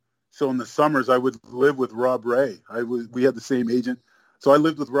Buffalo, so in the summers I would live with Rob Ray. We had the same agent, so I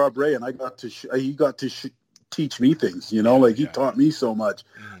lived with Rob Ray, and I got to he got to teach me things. He taught me so much,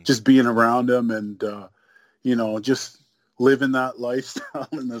 just being around him and just living that lifestyle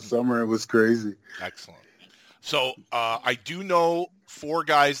in the summer. It was crazy. Excellent. So I do know 4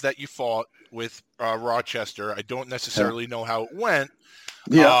 guys that you fought with Rochester. I don't necessarily know how it went.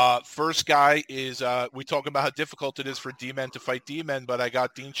 Yeah. First guy is we talk about how difficult it is for D-men to fight D-men, but I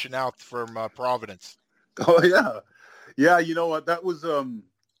got Dean Chenault from Providence. Oh yeah, yeah. You know what? That was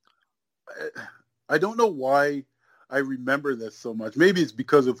I don't know why I remember this so much. Maybe it's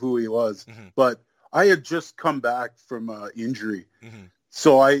because of who he was, but I had just come back from injury.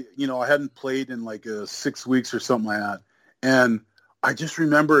 So I hadn't played in like 6 weeks or something like that. And I just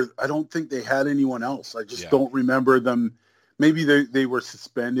remember, I don't think they had anyone else. I just don't remember them. Maybe they were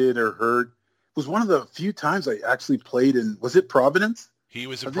suspended or hurt. It was one of the few times I actually played in, was it Providence? He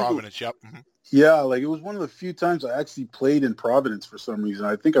was in Providence, yep. Yeah, like it was one of the few times I actually played in Providence for some reason.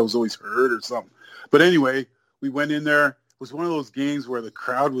 I think I was always hurt or something. But anyway, we went in there. It was one of those games where the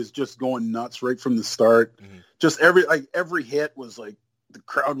crowd was just going nuts right from the start. Just every hit was like the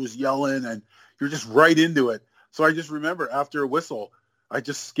crowd was yelling and you're just right into it. So I just remember after a whistle, I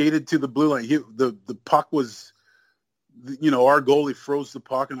just skated to the blue line. The puck was, our goalie froze the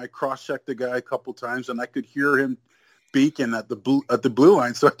puck and I cross-checked the guy a couple times and I could hear him beacon at the blue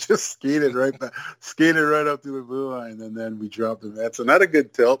line. So I just skated right up to the blue line and then we dropped the net. So not a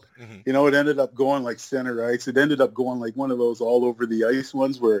good tilt. It ended up going like center ice. It ended up going like one of those all over the ice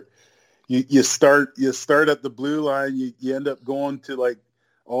ones where you start at the blue line, you end up going to like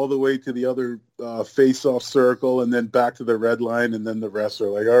all the way to the other face-off circle and then back to the red line, and then the refs are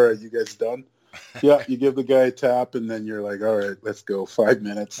like, all right, you guys done? Yeah, you give the guy a tap, and then you're like, all right, let's go, 5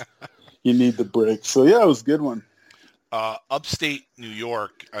 minutes. You need the break. So, yeah, it was a good one. Upstate New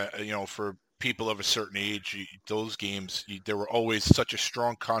York, for people of a certain age, those games, there were always such a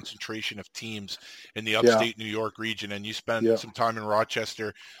strong concentration of teams in the upstate New York region, and you spent some time in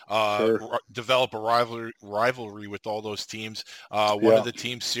Rochester, develop a rivalry with all those teams. One of the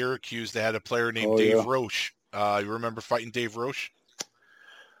teams, Syracuse, they had a player named Dave Roche. You remember fighting Dave Roche?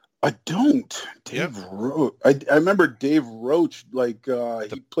 I don't. Dave Roche. I remember Dave Roche, like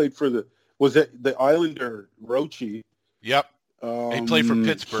he played for was it the Islander Roche? Yep. He played for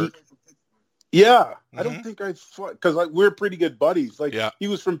Pittsburgh. I don't think I fought because we're pretty good buddies. Like he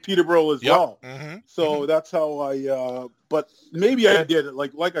was from Peterborough as well, so that's how I. But maybe I did it.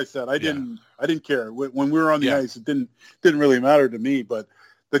 Like I said, I didn't care when we were on the ice. It didn't really matter to me. But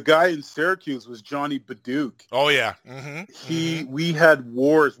the guy in Syracuse was Johnny Baduke. Oh yeah, we had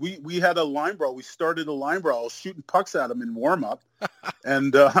wars. We had a line brawl. We started a line brawl, shooting pucks at him in warm up,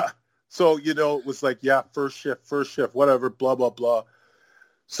 and so it was like first shift, whatever, blah blah blah.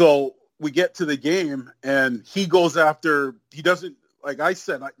 So we get to the game and he goes after, he doesn't, like I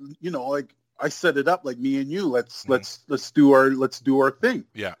said, I set it up like me and you, let's do our thing.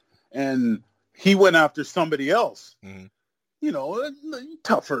 Yeah. And he went after somebody else, a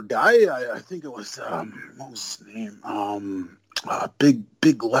tougher guy. I think it was, what was his name?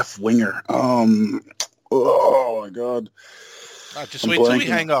 Big left winger. Oh my God. Just wait till we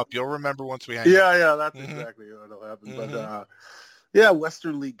hang up. You'll remember once we hang up. Yeah, that's exactly what'll happen. But,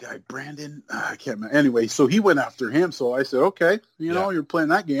 Western League guy, Brandon. I can't remember. Anyway, so he went after him. So I said, okay, you're playing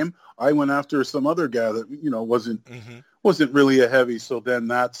that game. I went after some other guy that, wasn't really a heavy. So then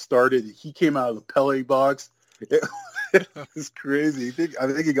that started. He came out of the Pele box. It's crazy. I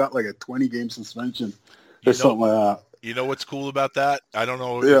think he got like a 20-game suspension or something like that. You know what's cool about that? I don't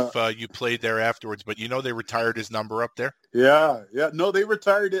know if you played there afterwards, but they retired his number up there. Yeah. No, they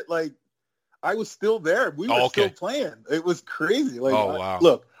retired it like I was still there. We were still playing. It was crazy. Like, wow.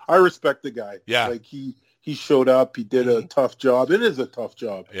 Look, I respect the guy. Yeah. Like he showed up. He did a tough job. It is a tough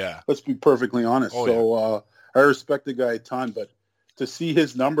job. Yeah. Let's be perfectly honest. I respect the guy a ton, but to see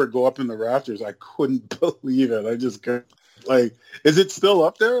his number go up in the rafters, I couldn't believe it. I just couldn't. Like, is it still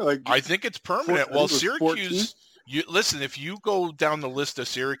up there? Like, I think it's permanent. Well, Syracuse, listen, if you go down the list of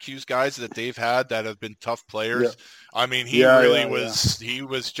Syracuse guys that they've had that have been tough players, I mean, he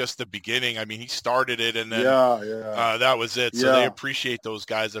was just the beginning. I mean, he started it and then that was it. So they appreciate those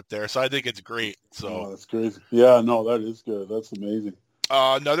guys up there. So I think it's great. So that's crazy. Yeah, no, that is good. That's amazing.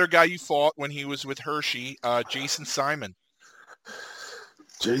 Another guy you fought when he was with Hershey, Jason Simon.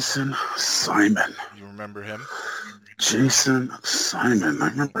 Jason Simon. You remember him? Jason Simon. I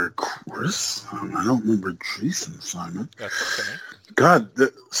remember Chris. I don't remember Jason Simon. That's okay. God,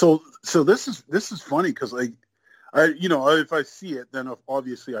 so this is funny because if I see it, then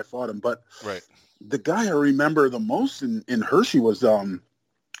obviously I fought him. But the guy I remember the most in Hershey was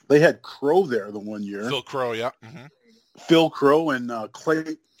they had Crow there the one year. Phil Crow, yeah. Mm-hmm. Phil Crow and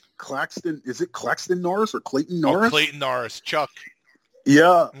Claxton. Is it Claxton Norris or Clayton Norris? Oh, Clayton Norris. Chuck.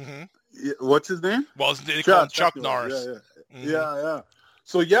 Yeah. Mm-hmm. What's his name? Well, they call him Chuck Norris. Yeah.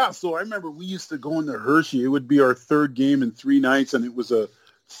 So I remember we used to go into Hershey. It would be our third game in 3 nights, and it was a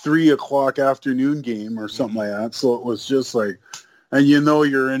 3:00 afternoon game or something like that. So it was just like, and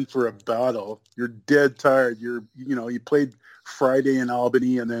you're in for a battle. You're dead tired. You played Friday in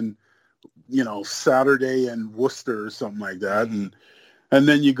Albany, and then Saturday in Worcester or something like that, and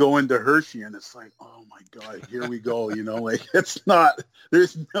then you go into Hershey, and it's like, oh my God, here we go. Like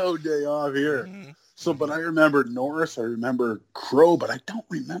there's no day off here. So, but I remember Norris, I remember Crow, but I don't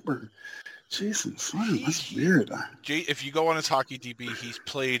remember Jason Simon. That's weird. If you go on his hockey DB, he's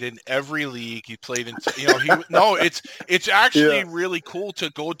played in every league. He played in, it's actually really cool to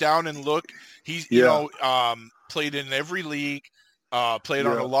go down and look. He's, played in every league. Played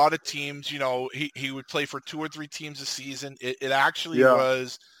on a lot of teams. He would play for 2 or 3 teams a season. It actually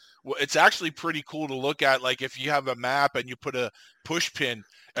was. Well, it's actually pretty cool to look at. Like if you have a map and you put a push pin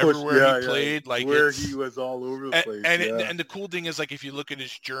everywhere he played, like where he was all over the place. And the cool thing is, like if you look at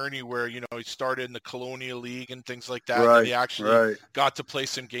his journey, where he started in the Colonial League and things like that, and he actually got to play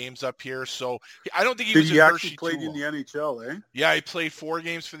some games up here. So I don't think he was in Hershey actually played in the NHL, eh? Yeah, he played 4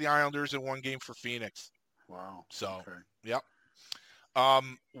 games for the Islanders and 1 game for Phoenix. Wow. So yep.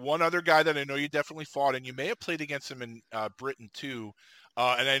 One other guy that I know you definitely fought, and you may have played against him in Britain too.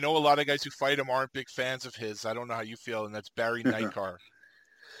 And I know a lot of guys who fight him aren't big fans of his. I don't know how you feel, and that's Barry Nightcar.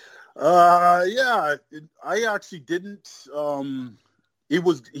 I actually didn't. It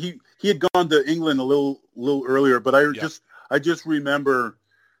was he had gone to England a little earlier, but I just remember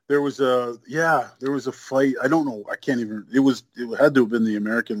there was a fight. I don't know. I can't even. It had to have been the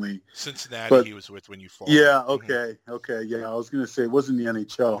American League. Cincinnati. He was with when you fought. Yeah. Okay. Okay. Yeah. I was gonna say it wasn't the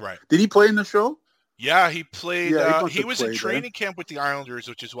NHL. Right. Did he play in the show? Yeah, he played. He was in training camp with the Islanders,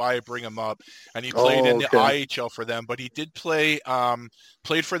 which is why I bring him up. And he played in the IHL for them, but he did play.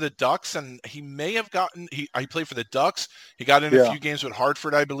 Played for the Ducks, and he may have gotten. He played for the Ducks. He got in a few games with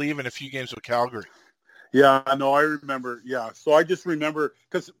Hartford, I believe, and a few games with Calgary. Yeah, no, I remember. Yeah, so I just remember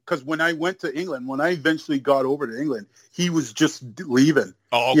because when I went to England, when I eventually got over to England, he was just leaving.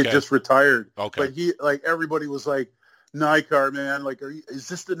 Oh, okay. He had just retired. Okay, but everybody was like, Nightcar, man, like, is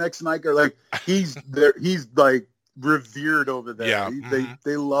this the next Nightcar? Like, he's there. He's like revered over there. Yeah,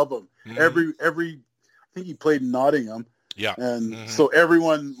 they love him. Every I think he played in Nottingham. Yeah, and so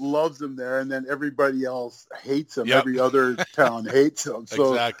everyone loves him there, and then everybody else hates him. Yep. Every other town hates him.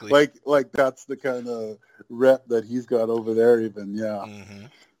 So exactly. like that's the kind of rep that he's got over there. Even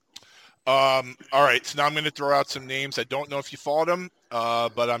all right, so now I'm going to throw out some names. I don't know if you fought him,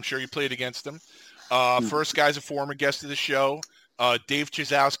 but I'm sure you played against him. First guy's a former guest of the show, Dave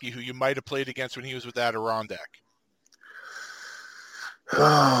Chizowski, who you might have played against when he was with Adirondack.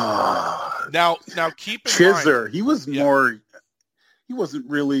 Now keep in Chizzer, mind, he was more. He wasn't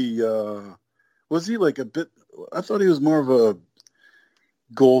really. Was he like a bit? I thought he was more of a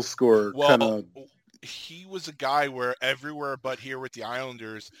goal scorer kind of. He was a guy where everywhere but here with the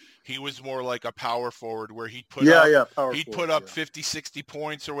Islanders, he was more like a power forward where he'd put up 50, 60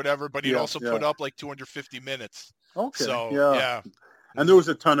 points or whatever, but he'd also put up like 250 minutes. Okay. So, yeah. And there was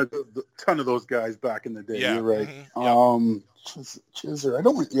a ton of those guys back in the day. Yeah. You're right. Mm-hmm. Chizzer, I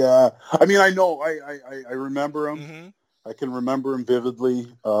don't. Yeah. I mean, I know. I remember him. Mm-hmm. I can remember him vividly.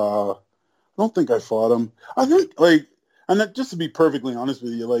 I don't think I fought him. I think like And that, just to be perfectly honest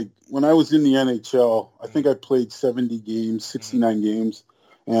with you, like when I was in the NHL, I think I played 70 games, 69 games,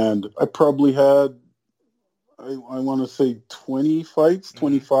 and I probably had, I want to say 20 fights,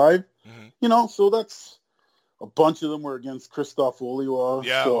 25. You know, so that's a bunch of them were against Christoph Oliwa.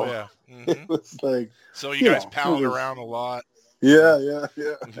 Yeah, so it was like, so you guys pound around a lot. Yeah.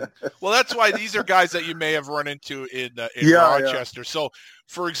 Well, that's why these are guys that you may have run into in Rochester. Yeah. So,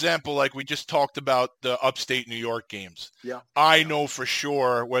 for example, like we just talked about the upstate New York games. Yeah. I know for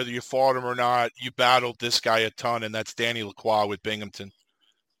sure, whether you fought him or not, you battled this guy a ton, and that's Danny Lacroix with Binghamton.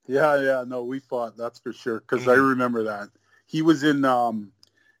 Yeah. No, we fought, that's for sure, because I remember that. He was in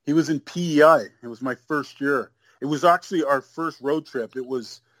PEI. It was my first year. It was actually our first road trip. It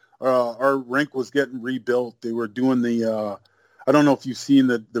was our rink was getting rebuilt. They were doing the I don't know if you've seen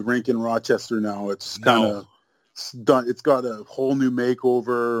the rink in Rochester now. It's kind of done. It's got a whole new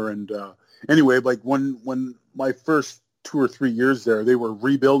makeover. And anyway, like when my first 2 or 3 years there, they were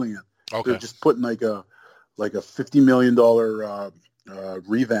rebuilding it. Okay. They're just putting like a $50 million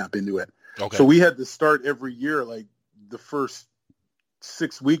revamp into it. Okay. So we had to start every year, like the first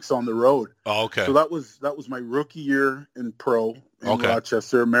 6 weeks on the road. Oh, okay. So that was my rookie year in pro in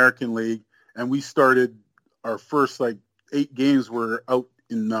Rochester, American League, and we started our first 8 games were out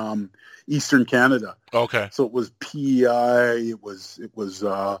in Eastern Canada. Okay. So it was PEI. It was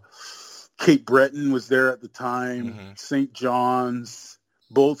Cape Breton was there at the time. St. John's,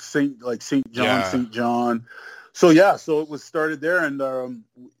 both St. John. So it was started there, and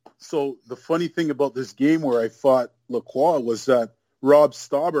so the funny thing about this game where I fought Lacroix was that Rob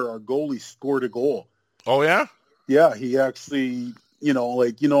Stauber, our goalie, scored a goal. Oh yeah. Yeah, he actually,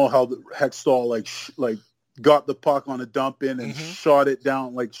 how the Hextall got the puck on a dump in and shot it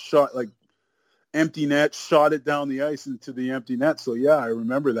down, empty net, shot it down the ice into the empty net. So yeah, I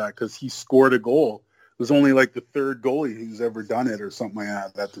remember that because he scored a goal. It was only the third goalie who's ever done it or something like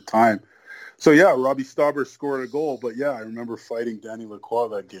that at the time. So yeah, Robbie Stauber scored a goal. But yeah, I remember fighting Danny Lacroix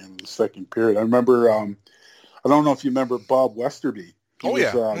that game in the second period. I remember, I don't know if you remember Bob Westerby.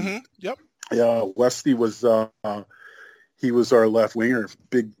 Yep. Yeah, Westy was he was our left winger,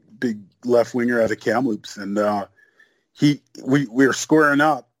 big left winger out of Kamloops, and we were squaring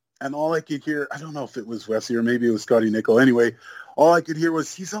up, and all I could hear, I don't know if it was Westy or maybe it was Scotty Nickel. Anyway, all I could hear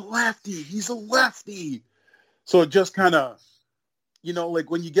was, he's a lefty. So it just kind of,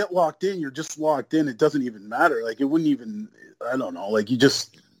 when you get locked in, you're just locked in. It doesn't even matter. It wouldn't even, I don't know,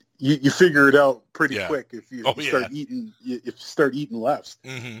 you figure it out pretty quick if you start eating lefts.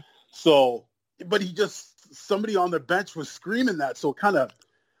 So, but somebody on the bench was screaming that. So kind of,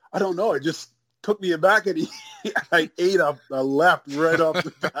 I don't know. It just took me aback, and I ate a left right off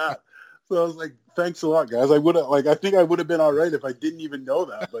the bat. So I was like, thanks a lot, guys. I think I would have been all right if I didn't even know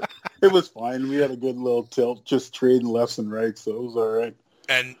that, but it was fine. We had a good little tilt, just trading lefts and rights. So it was all right.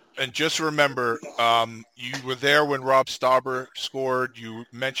 And just remember, you were there when Rob Stauber scored. You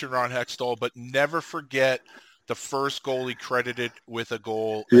mentioned Ron Hextall, but never forget the first goalie credited with a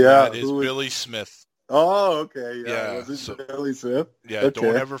goal. Yeah, that is Billy Smith. Oh, okay. Yeah. Was it Billy Smith? Yeah, okay.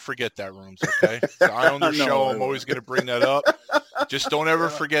 Don't ever forget that, Rooms, okay? So I own the show. I'm always going to bring that up. Just don't ever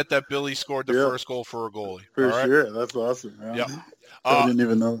forget that Billy scored the first goal for a goalie. For sure. That's awesome. Yeah. I didn't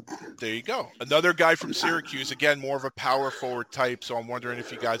even know. There you go. Another guy from Syracuse, again, more of a power forward type, so I'm wondering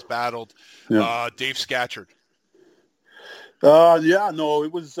if you guys battled. Dave Scatchard.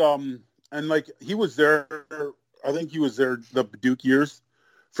 It was, and he was there, I think he was there the Duke years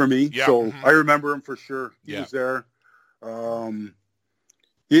for me. Yeah. So I remember him for sure. He was there. But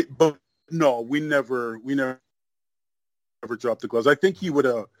no, we never dropped the gloves. I think he would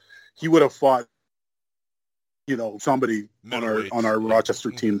have fought, somebody on our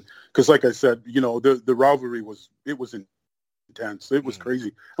Rochester team. Because like I said, the rivalry was intense. It was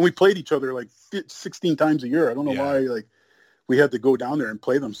crazy. And we played each other 16 times a year. I don't know why we had to go down there and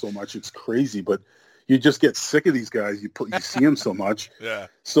play them so much. It's crazy, but you just get sick of these guys. You see them so much. Yeah.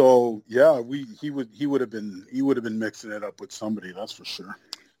 So yeah, he would have been mixing it up with somebody. That's for sure.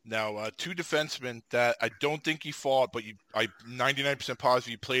 Now, 2 defensemen that I don't think you fought, but I'm 99%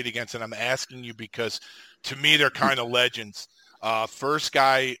 positive you played against, and I'm asking you because, to me, they're kind of legends. First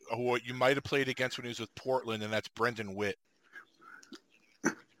guy who you might have played against when he was with Portland, and that's Brendan Witt.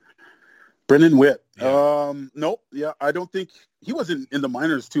 Brendan Witt. Yeah. Nope. Yeah, I don't think he wasn't in the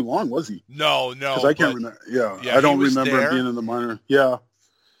minors too long, was he? No. Because I can't remember. Yeah, I don't remember him being in the minor. Yeah.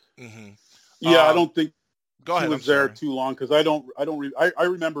 Mm-hmm. Yeah, I don't think. Go ahead. He was there too long because I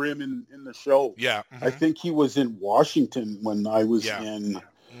remember him in the show. Yeah. I think he was in Washington when I was in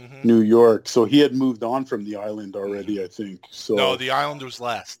New York. So he had moved on from the island already, I think. So no, the island was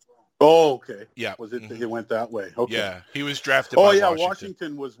last. Oh, okay. Yeah. Was it? It went that way. Okay. Yeah, he was drafted. Oh, by yeah. Washington.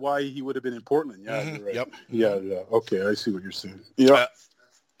 Washington was why he would have been in Portland. Yeah, you're right. Yep. Yeah. Okay, I see what you're saying. Yeah.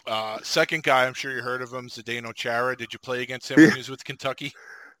 Second guy, I'm sure you heard of him, Zdeno Chara. Did you play against him when he was with Kentucky?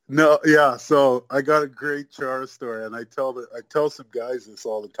 No, yeah. So I got a great Chara story, and I tell some guys this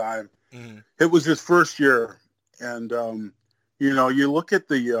all the time. Mm-hmm. It was his first year, and you look at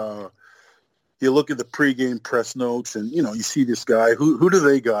the pregame press notes, and you see this guy. Who do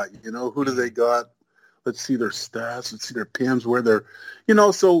they got? Who do they got? Let's see their stats. Let's see their PMs, where they're,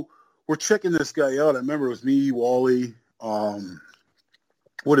 So we're checking this guy out. I remember it was me, Wally.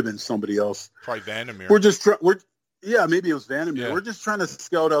 Would have been somebody else. Probably Vandermeer. Maybe it was Vandermeer. Yeah. We're just trying to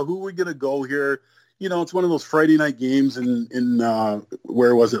scout out who we're going to go here. It's one of those Friday night games in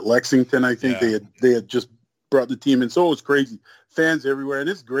where was it? Lexington, I think. Yeah. They had just brought the team in. So it was crazy. Fans everywhere. And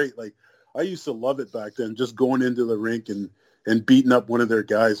it's great. Like, I used to love it back then, just going into the rink and beating up one of their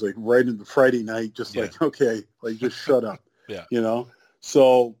guys, like right in the Friday night, just like, okay, like just shut up. Yeah.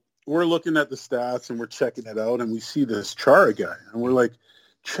 So we're looking at the stats and we're checking it out, and we see this Chara guy, and we're like,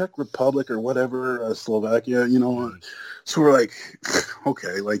 Czech Republic or whatever, Slovakia, So we're like,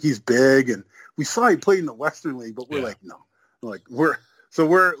 okay, like he's big, and we saw he played in the Western League, but we're like, no, like we're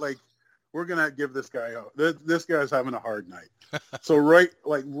gonna give this guy out. This guy's having a hard night. So right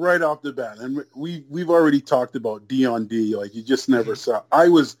off the bat, and we've already talked about D on D, like you just never saw. I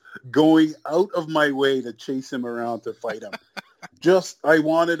was going out of my way to chase him around to fight him. I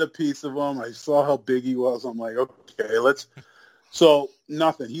wanted a piece of him. I saw how big he was. I'm like, okay, So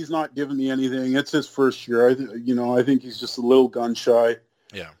nothing. He's not giving me anything. It's his first year. I think he's just a little gun shy.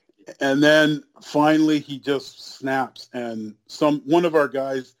 Yeah. And then finally he just snaps, and one of our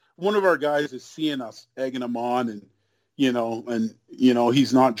guys is seeing us, egging him on, and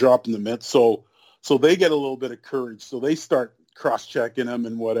he's not dropping the mitts. So they get a little bit of courage. So they start cross-checking him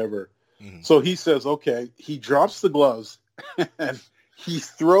and whatever. Mm-hmm. So he says, okay, he drops the gloves and he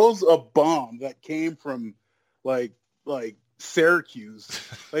throws a bomb that came from like Syracuse.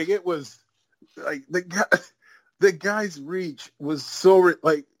 Like it was like the guy's reach was so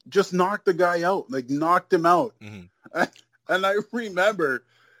like just knocked the guy out, like knocked him out. Mm-hmm. And I remember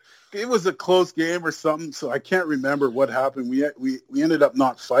it was a close game or something, so I can't remember what happened. We ended up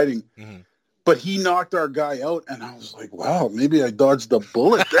not fighting, mm-hmm. but he knocked our guy out, and I was like, wow, maybe I dodged a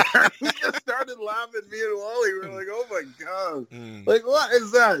bullet there. We just started laughing, me and Wally. We were like, oh my God, like what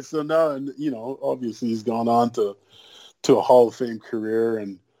is that? So now, obviously he's gone on to a Hall of Fame career,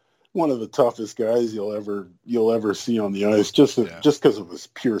 and one of the toughest guys you'll ever see on the ice, just because of his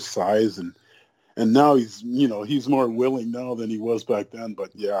pure size, and now he's more willing now than he was back then.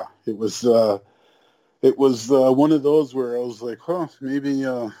 But yeah, it was one of those where I was like, maybe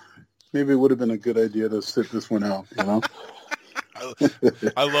it would have been a good idea to sit this one out. I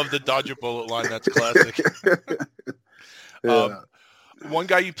love the dodge a bullet line. That's classic. Yeah. One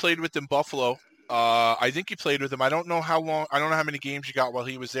guy you played with in Buffalo. I think you played with him. I don't know how long. I don't know how many games you got while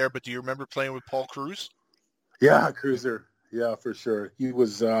he was there. But do you remember playing with Paul Cruz? Yeah, Cruiser. Yeah, for sure. He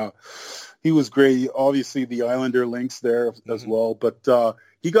was great. Obviously, the Islander links there as well. But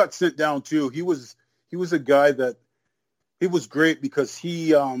he got sent down too. He was a guy that it was great because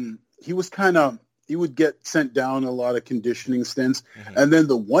he would get sent down a lot of conditioning stints, and then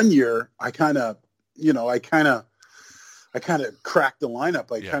the 1 year I kind of cracked the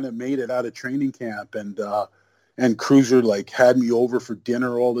lineup. I kind of made it out of training camp, and Cruiser like had me over for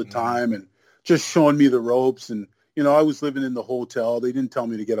dinner all the time and just showing me the ropes. And I was living in the hotel. They didn't tell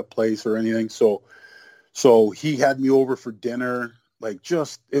me to get a place or anything, so he had me over for dinner. Like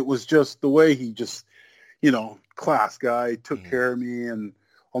it was just the way he just class guy, took care of me, and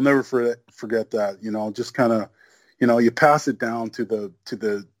I'll never forget that. Just kind of you pass it down to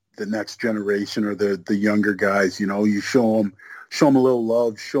the next generation or the younger guys. You show them a little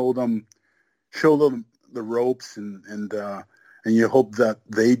love, show them the ropes, and you hope that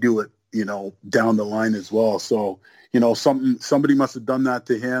they do it down the line as well. So somebody must have done that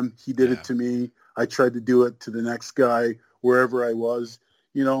to him. He did it to me. I tried to do it to the next guy wherever I was.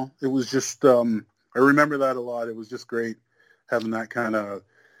 It was just I remember that a lot. It was just great having that kind of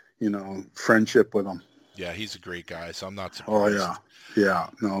friendship with him. Yeah, he's a great guy, so I'm not surprised. Oh, yeah.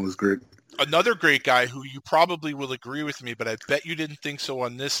 No, it was great. Another great guy who you probably will agree with me, but I bet you didn't think so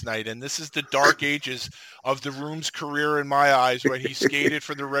on this night, and this is the dark ages of the Room's career in my eyes, when he skated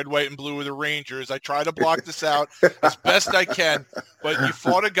for the red, white, and blue of the Rangers. I try to block this out as best I can, but you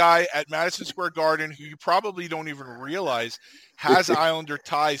fought a guy at Madison Square Garden who you probably don't even realize has Islander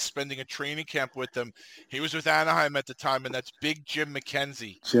ties, spending a training camp with them. He was with Anaheim at the time, and that's Big Jim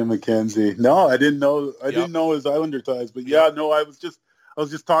McKenzie. Jim McKenzie. No, I didn't know his Islander ties, but I I was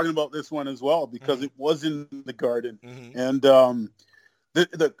just talking about this one as well because it was in the Garden, and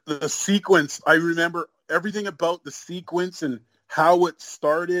the sequence. I remember everything about the sequence and how it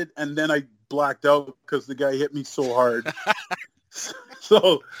started, and then I blacked out because the guy hit me so hard.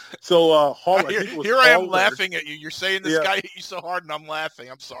 So Holler. Here I am laughing at you. You're saying this guy hit you so hard, and I'm laughing.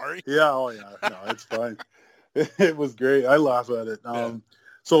 I'm sorry. Yeah. Oh yeah. No, it's fine. It was great. I laugh at it.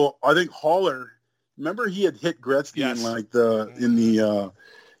 So I think Holler. Remember, he had hit Gretzky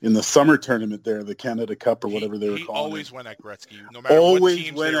in the summer tournament there, the Canada Cup or whatever they were calling it. He always went at Gretzky, no matter what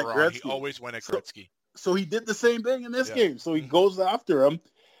teams they were on. He always went at Gretzky. So he did the same thing in this game. So he goes after him,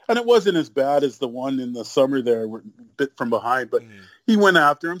 and it wasn't as bad as the one in the summer there, a bit from behind, but he went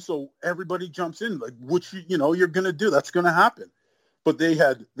after him. So everybody jumps in, like, which you're going to do. That's going to happen. But they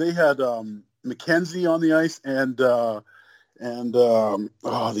had McKenzie on the ice and the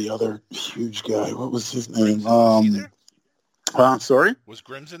other huge guy. What was his name? Sorry? Was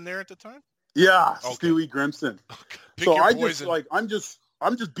Grims in there at the time? Yeah, okay. Stewie Grimson. Okay. So I'm just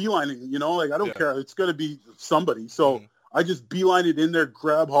beelining, I don't care. It's going to be somebody. So I just beeline it in there,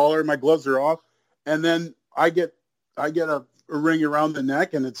 grab Holler, my gloves are off, and then I get a ring around the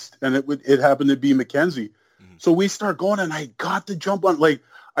neck, and it happened to be McKenzie. So we start going, and I got the jump on.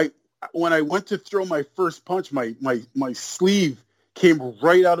 When I went to throw my first punch, my sleeve came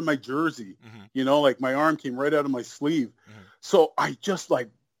right out of my jersey. My arm came right out of my sleeve. So I just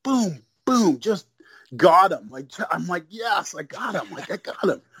boom, boom, just got him. I'm like, yes, I got him. I got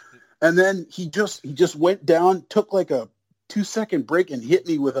him. And then he just went down, took a 2-second break and hit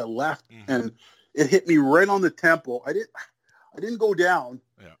me with a left. And it hit me right on the temple. I didn't go down,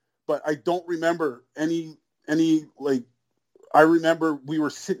 but I don't remember any I remember we were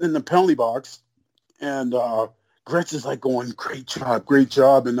sitting in the penalty box, and Gretz is going, great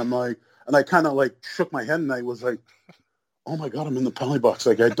job. And I'm like, and I kind of shook my head, and I was like, oh my God, I'm in the penalty box.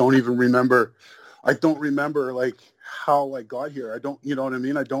 I don't even remember. I don't remember how I got here. I don't, you know what I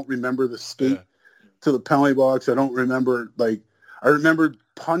mean? I don't remember the skate to the penalty box. I don't remember, I remember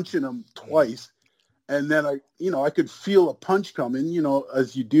punching him twice, and then I could feel a punch coming,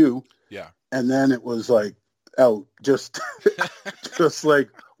 as you do. Yeah. And then it was out, just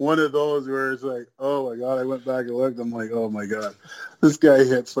one of those where it's oh my God, I went back and looked. I'm like, oh my God, this guy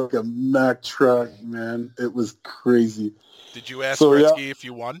hits like a Mack truck, man. It was crazy. Did you ask Gretzky if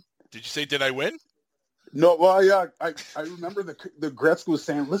you won? Did you say, did I win? No, well, yeah, I remember the Gretzky was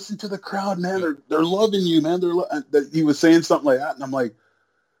saying, listen to the crowd, man. They're loving you, man. He was saying something like that, and I'm like,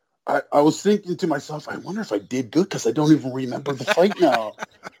 I was thinking to myself, I wonder if I did good because I don't even remember the fight now.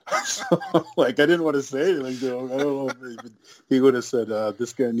 So, I didn't want to say anything to him. I don't know if he would have said,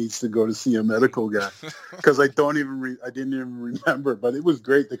 this guy needs to go to see a medical guy, because I didn't even remember. But it was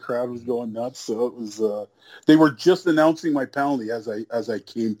great. The crowd was going nuts. So it was. They were just announcing my penalty as I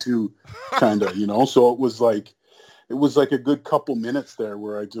came to, kind of, So it was a good couple minutes there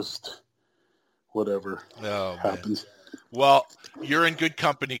where I just whatever happens. Man. Well, you're in good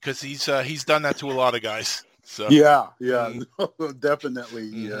company because he's done that to a lot of guys. So yeah, definitely,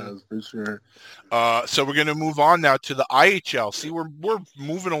 yeah, for sure. So we're going to move on now to the IHL. See, we're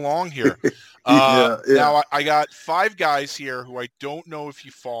moving along here. Yeah. Now I got 5 guys here who I don't know if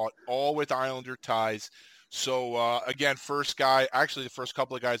you fought, all with Islander ties. So again, first guy, actually the first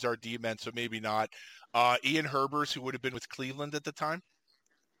couple of guys are D-men, so maybe not. Ian Herbers, who would have been with Cleveland at the time.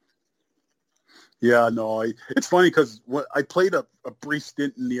 Yeah, no, it's funny because I played a brief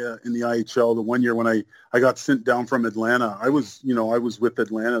stint in the IHL the one year when I got sent down from Atlanta. I was with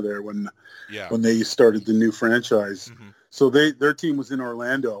Atlanta there when they started the new franchise. So their team was in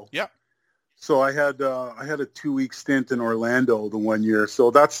Orlando. Yeah. So I had a 2-week stint in Orlando the one year.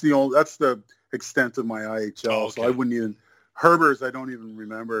 So that's the extent of my IHL. Oh, okay. So I wouldn't even Herbers. I don't even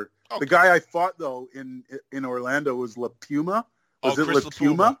remember. Okay. The guy I fought though in Orlando was La Puma. Was it Chris La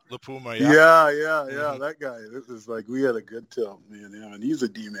Puma? La Puma, yeah. Yeah, that guy. It was we had a good tilt, man. Yeah, and he's a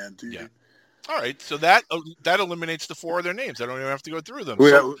D-man too. Yeah. All right, so that eliminates the 4 of their names. I don't even have to go through them.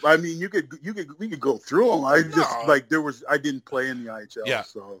 Well, I mean, we could go through them. I didn't play in the IHL. Yeah.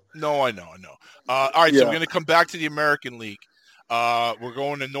 So. No, I know. All right, so we're going to come back to the American League. We're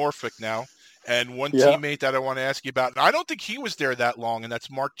going to Norfolk now, and one teammate that I want to ask you about, and I don't think he was there that long, and that's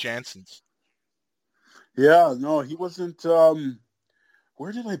Mark Janssens. Yeah, no, he wasn't.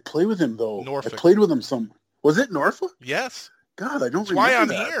 Where did I play with him though? Norfolk. I played with him some. Was it Norfolk? Yes. God, I don't That's remember why I'm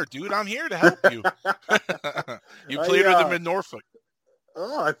that. here, dude. I'm here to help you. You played with him in Norfolk.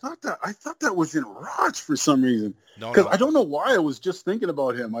 Oh, I thought that was in Raj for some reason. Because I don't know why. I was just thinking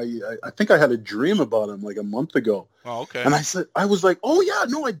about him. I think I had a dream about him a month ago. Oh, okay. And I was like, oh yeah,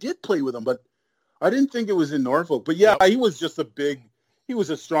 no, I did play with him, but I didn't think it was in Norfolk. But yeah, he was just a big he was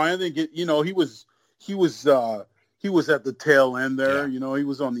a strong. I think he was at the tail end there. Yeah. He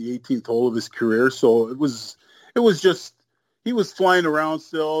was on the 18th hole of his career, so it was just he was flying around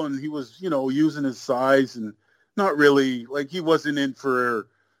still, and he was using his size and not really like he wasn't in for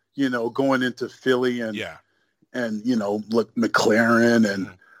going into Philly and like McLaren and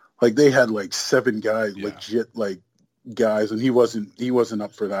like they had like 7 guys legit like guys, and he wasn't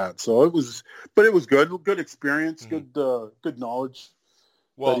up for that. So it was good experience, good knowledge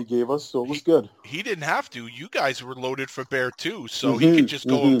that he gave us. So it was good. He didn't have to. You guys were loaded for bear too, so he could just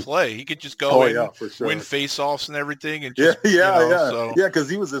go and play. He could just go for sure. win face-offs and everything, and just because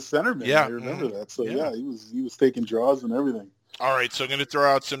he was a centerman. Yeah, I remember that. So he was taking draws and everything. All right, so I'm going to throw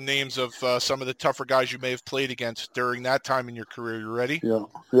out some names of some of the tougher guys you may have played against during that time in your career. You ready?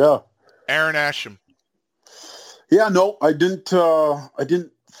 Yeah. Aaron Asham. Yeah, no, I didn't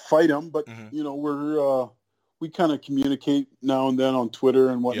fight him, but we kind of communicate now and then on Twitter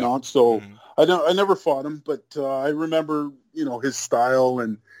and whatnot. So I never fought him, but I remember his style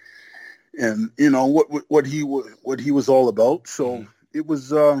and what he was all about. So it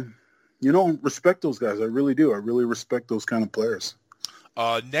was respect those guys. I really do. I really respect those kind of players.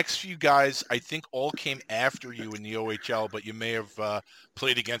 Next few guys, I think all came after you in the OHL, but you may have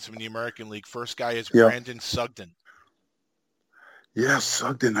played against them in the American League. First guy is Brandon Sugden. Yeah,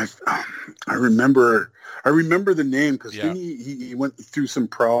 Sugden. I remember the name because he went through some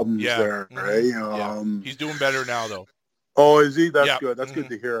problems there, right? He's doing better now, though. Oh, is he? That's good. That's good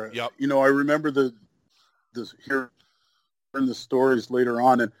to hear. Yep. I remember hearing the stories later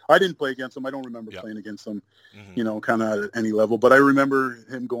on, and I didn't play against him. I don't remember playing against him, kind of at any level. But I remember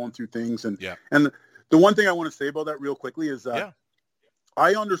him going through things, and the one thing I want to say about that real quickly is that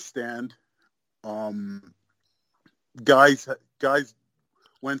I understand. Guys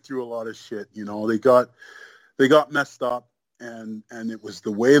went through a lot of shit. They got messed up, and it was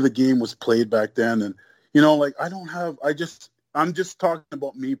the way the game was played back then. And I'm just talking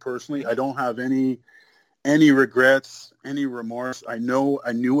about me personally. I don't have any regrets, any remorse. I knew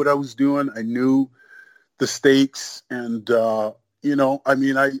what I was doing. I knew the stakes, and I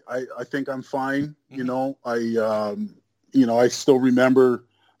think I'm fine. I still remember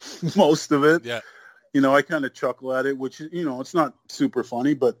most of it. Yeah. I kind of chuckle at it, which, it's not super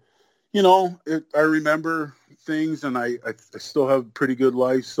funny, but, I remember things, and I still have a pretty good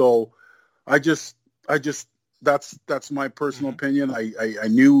life. So I just that's my personal opinion. I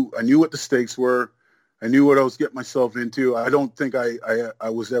knew what the stakes were. I knew what I was getting myself into. I don't think I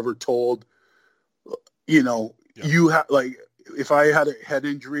was ever told, you have, like, if I had a head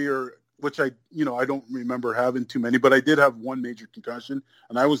injury or, which I don't remember having too many, but I did have one major concussion,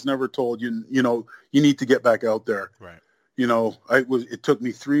 and I was never told, you need to get back out there. Right. It took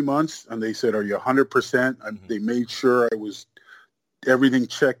me 3 months, and they said, are you 100%? They made sure everything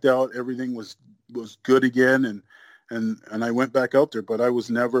checked out. Everything was good again. And I went back out there, but I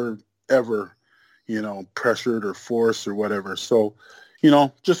was never, ever, pressured or forced or whatever. So,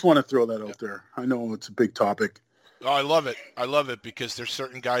 just want to throw that out there. I know it's a big topic. Oh, I love it. I love it because there's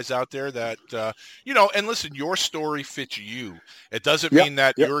certain guys out there that, and listen, your story fits you. It doesn't mean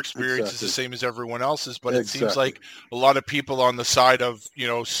that your experience is the same as everyone else's, but it seems like a lot of people on the side of,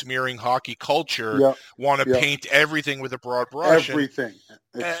 smearing hockey culture want to paint everything with a broad brush. Everything.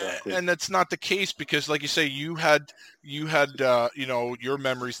 And that's not the case because, like you say, you had your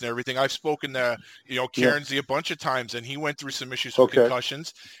memories and everything. I've spoken to, Cairnsey a bunch of times, and he went through some issues with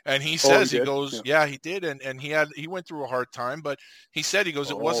concussions, and he says, he did. And he went through a hard time, but he said, it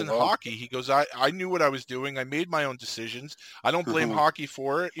wasn't hockey. He goes, I knew what I was doing. I made my own decisions. I don't blame hockey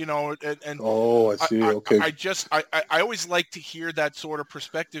for it, and I see. I always like to hear that sort of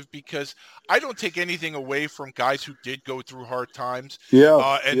perspective because I don't take anything away from guys who did go through hard times.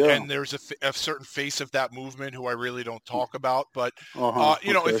 And there's a certain face of that movement who I really don't talk about. But,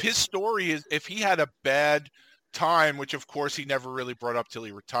 if his story is, if he had a bad time, which of course he never really brought up till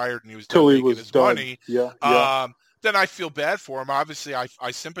he retired and he was done making his money, then I feel bad for him. Obviously,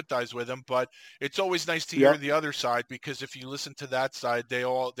 I sympathize with him, but it's always nice to hear the other side because if you listen to that side, they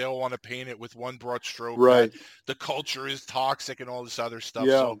all want to paint it with one broad stroke. Right. The culture is toxic and all this other stuff.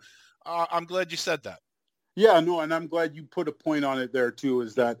 Yeah. So I'm glad you said that. Yeah, no, and I'm glad you put a point on it there too.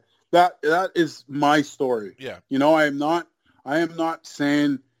 Is that is my story? Yeah. I am not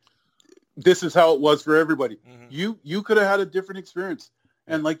saying this is how it was for everybody. Mm-hmm. You could have had a different experience,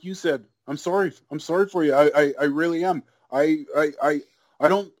 and like you said, I'm sorry for you. I really am. I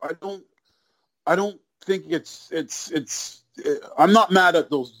don't think it's. I'm not mad at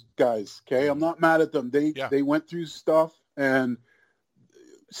those guys. Okay, I'm not mad at them. They went through stuff and.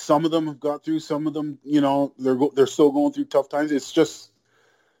 Some of them have got through. Some of them, they're still going through tough times. It's just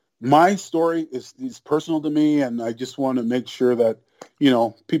my story is personal to me, and I just want to make sure that,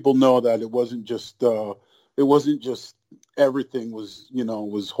 people know that it wasn't just everything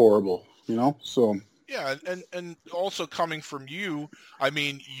was horrible, so. Yeah, and also coming from you, I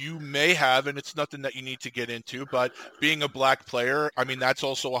mean, you may have, and it's nothing that you need to get into, but being a black player, I mean, that's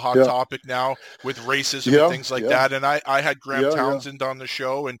also a hot topic now with racism and things like that. And I had Graham Townsend on the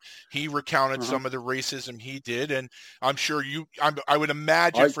show, and he recounted some of the racism he did. And I'm sure I would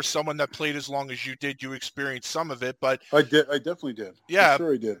imagine for someone that played as long as you did, you experienced some of it. But I definitely did. Yeah, I'm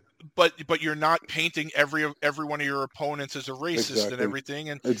sure I did. But you're not painting every one of your opponents as a racist and everything.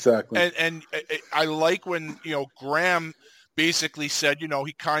 And exactly. And I like when, Graham basically said,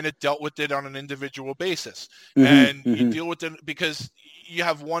 he kind of dealt with it on an individual basis. And you deal with it because you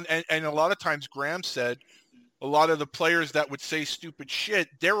have one, and a lot of times Graham said a lot of the players that would say stupid shit,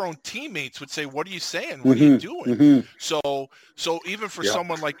 their own teammates would say, what are you saying? What are you doing? So even for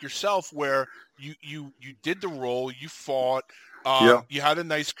someone like yourself, where you did the role, you fought, you had a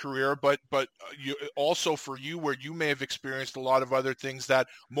nice career, but you also, for you, where you may have experienced a lot of other things that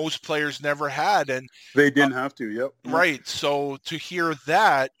most players never had, and they didn't have to. Yep. Right. So to hear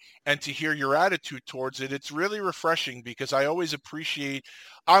that and to hear your attitude towards it, it's really refreshing, because I always appreciate.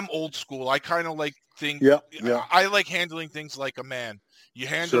 I'm old school. I kind of like things. I like handling things like a man. You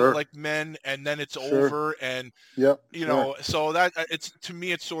handle it like men, and then it's over. And so that it's, to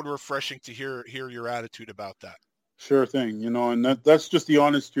me, it's sort of refreshing to hear your attitude about that. Sure thing, and that's just the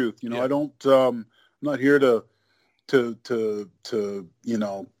honest truth. I don't, I'm not here to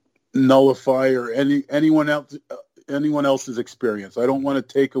nullify or anyone else's experience. I don't want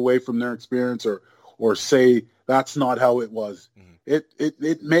to take away from their experience or say that's not how it was.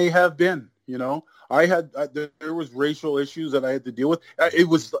 It may have been, there was racial issues that I had to deal with. It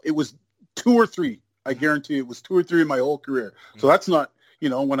was 2 or 3. I guarantee it was 2 or 3 in my whole career. So that's not,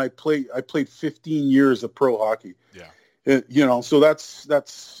 when I played 15 years of pro hockey. So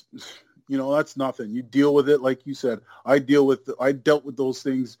that's nothing. You deal with it, like you said. I dealt with those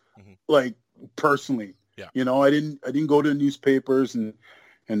things like personally. I didn't go to newspapers and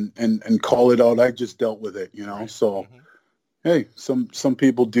call it out. I just dealt with it, So hey, some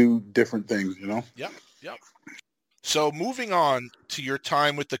people do different things, Yep. So moving on to your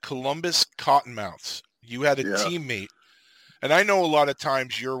time with the Columbus Cottonmouths, you had a teammate, and I know a lot of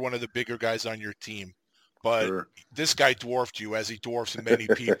times you're one of the bigger guys on your team, but this guy dwarfed you, as he dwarfs many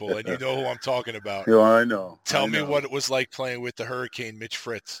people, and you know who I'm talking about. Yeah, I know. Tell me what it was like playing with the Hurricane, Mitch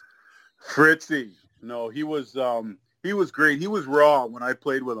Fritz. Fritzy, no, he was great. He was raw when I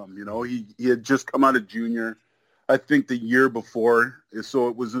played with him. He had just come out of junior, I think the year before, so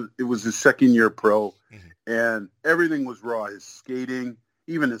it was his second year pro, and everything was raw. His skating,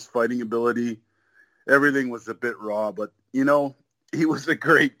 even his fighting ability, everything was a bit raw. But he was a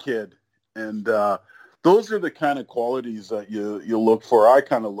great kid, and those are the kind of qualities that you look for. I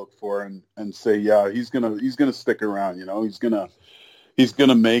kind of look for and say, yeah, he's gonna stick around. He's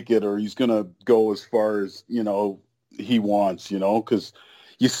gonna make it, or he's gonna go as far as he wants. Because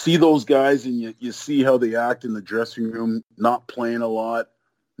you see those guys and you see how they act in the dressing room, not playing a lot,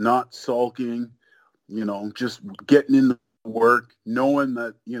 not sulking, just getting in the work, knowing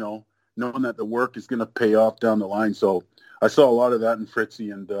that the work is going to pay off down the line. So I saw a lot of that in Fritzy,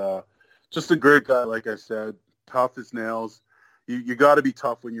 and just a great guy, like I said, tough as nails. You got to be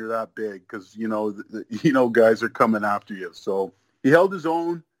tough when you're that big, because, guys are coming after you. So he held his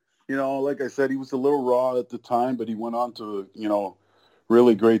own. Like I said, he was a little raw at the time, but he went on to,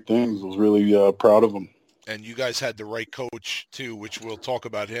 really great things. I was really proud of him. And you guys had the right coach too, which we'll talk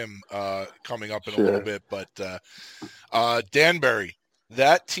about him coming up in a little bit. But Danbury,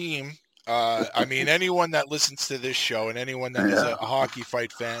 that team, I mean, anyone that listens to this show and anyone that is a hockey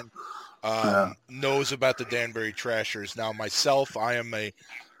fight fan knows about the Danbury Trashers. Now, myself, I am a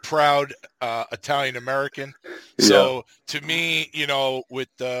proud Italian American. So to me, with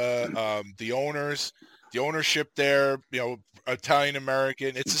the owners, the ownership there, Italian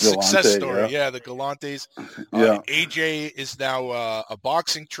American, it's a success story. The Galantes. AJ is now a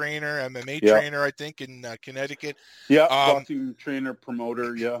boxing trainer, MMA trainer, I think, in Connecticut. Boxing trainer,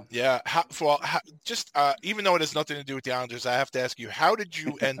 promoter. Even though it has nothing to do with the Islanders, I have to ask you, how did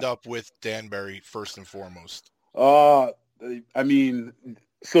you end up with Danbury first and foremost? I mean,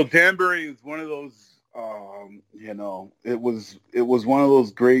 so Danbury is one of those, it was one of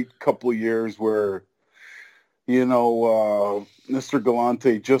those great couple of years where, Mr.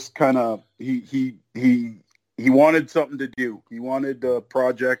 Galante just kind of, he wanted something to do. He wanted a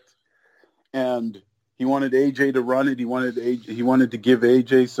project, and he wanted AJ to run it. He wanted to give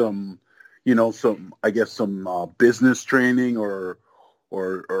AJ some business training or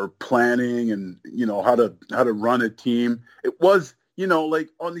or planning and, how to run a team. It was, like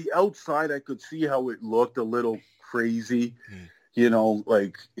on the outside, I could see how it looked a little crazy.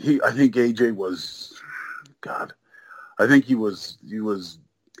 Like I think AJ was, God, I think he was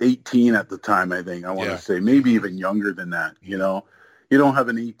 18 at the time. I think I want to say maybe even younger than that. You don't have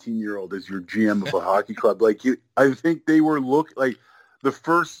an 18-year-old as your GM of a hockey club. I think they were like the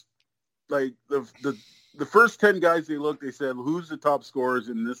first, like the first 10 guys they looked, they said, who's the top scorers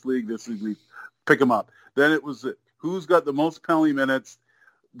in this league, pick them up. Then it was who's got the most penalty minutes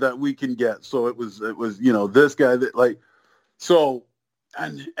that we can get. So it was this guy that so,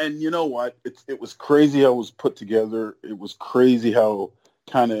 and you know what? It was crazy how it was put together. It was crazy how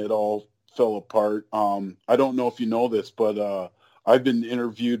kind of it all fell apart. I don't know if you know this, but I've been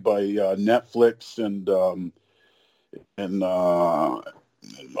interviewed by Netflix and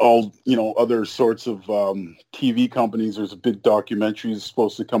all other sorts of TV companies. There's a big documentary that's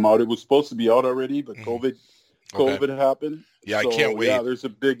supposed to come out. It was supposed to be out already, but COVID happened. Yeah, so, I can't wait. Yeah, there's a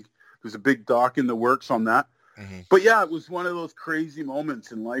big doc in the works on that. But yeah, it was one of those crazy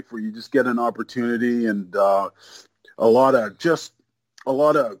moments in life where you just get an opportunity and a lot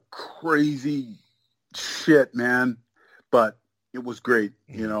of crazy shit, man. But it was great.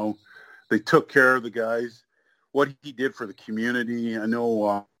 They took care of the guys. What he did for the community, I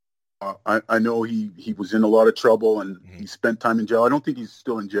know. I know he was in a lot of trouble and he spent time in jail. I don't think he's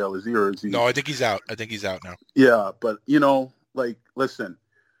still in jail, is he? Or is he? No, I think he's out. I think he's out now. Yeah, but listen.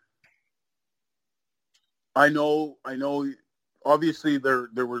 I know. Obviously, there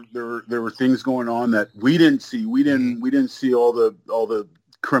were things going on that we didn't see. We didn't see all the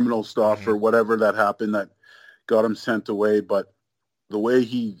criminal stuff or whatever that happened that got him sent away. But the way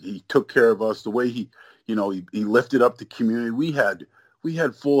he took care of us, the way he lifted up the community. We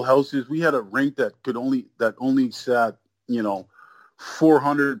had full houses. We had a rink that only sat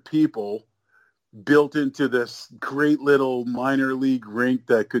 400 people, built into this great little minor league rink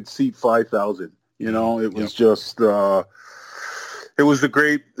that could seat 5,000. It was just, it was a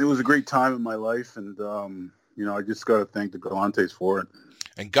great time in my life. And, I just got to thank the Galantes for it.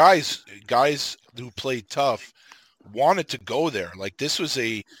 And guys who played tough wanted to go there. Like this was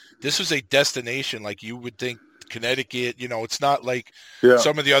a destination. Like you would think Connecticut, it's not like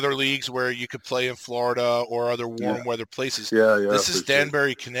some of the other leagues where you could play in Florida or other warm weather places. This is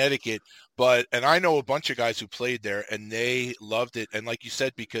Danbury, Connecticut. And I know a bunch of guys who played there and they loved it. And like you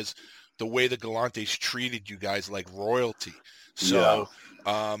said, because the way the Galantes treated you guys like royalty. So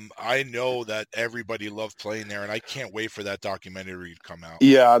I know that everybody loved playing there, and I can't wait for that documentary to come out.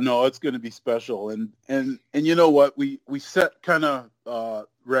 Yeah, no, it's going to be special. And you know what? We set kind of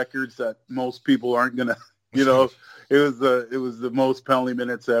records that most people aren't going to, it was the most penalty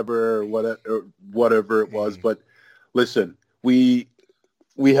minutes ever or whatever it was. But listen, we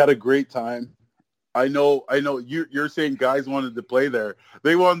had a great time. I know. You're saying guys wanted to play there.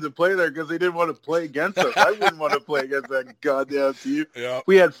 They wanted to play there because they didn't want to play against us. I wouldn't want to play against that goddamn team. Yeah.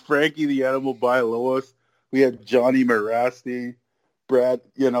 We had Frankie the Animal Bialowas. We had Johnny Marasti, Brad,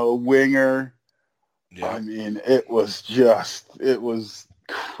 Winger. Yeah. I mean, it was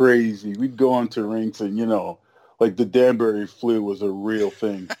crazy. We'd go onto rinks and, like the Danbury flu was a real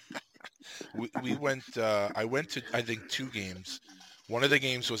thing. we went, I went to, I think, 2 games. One of the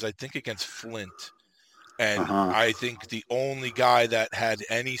games was, I think, against Flint. And I think the only guy that had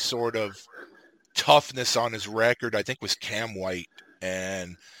any sort of toughness on his record, I think, was Cam White.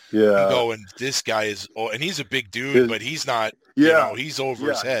 And this guy is, and he's a big dude, but he's not, he's over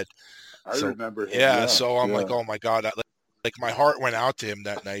his head. I remember him. Yeah, so I'm like, oh my God. Like my heart went out to him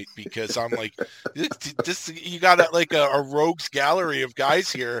that night because I'm like, this you got a rogues gallery of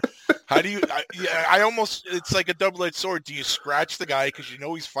guys here. How do you? I almost, it's like a double-edged sword. Do you scratch the guy because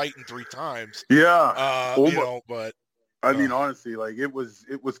he's fighting 3 times? Yeah, but I mean, honestly, like it was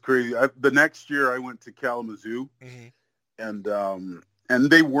crazy. The next year I went to Kalamazoo, and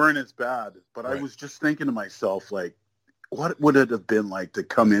they weren't as bad. But I was just thinking to myself, like, what would it have been like to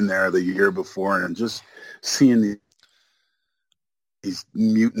come in there the year before and just seeing these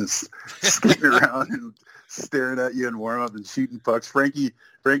mutants skating around and staring at you in warm-up and shooting pucks. Frankie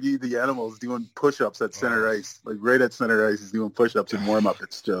the Animal is doing push-ups at center ice. Like right at center ice, he's doing push-ups in warm-up.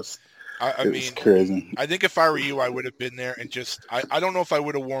 It's just, I mean, crazy. I think if I were you, I would have been there and just, I don't know if I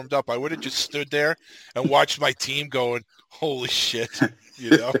would have warmed up. I would have just stood there and watched my team going, holy shit,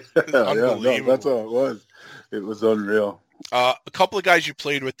 Unbelievable. No, that's all it was. It was unreal. A couple of guys you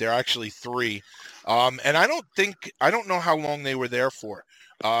played with there, actually 3. And I don't know how long they were there for.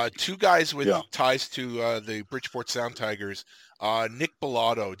 2 guys with ties to the Bridgeport Sound Tigers. Nick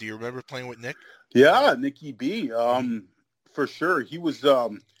Bellato. Do you remember playing with Nick? Yeah, Nicky B. for sure. He was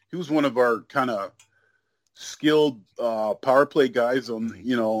one of our kind of skilled power play guys on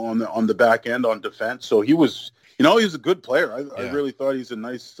the back end on defense. So he was a good player. I really thought he's a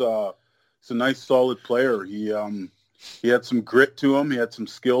nice solid player. He had some grit to him. He had some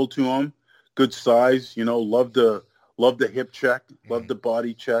skill to him. Good size. Loved the hip check. Loved the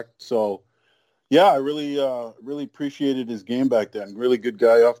body check. So yeah, I really appreciated his game back then. Really good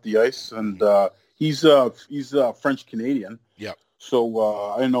guy off the ice, and he's French Canadian. Yeah.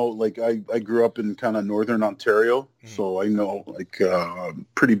 So I know, like I grew up in kind of northern Ontario, so I know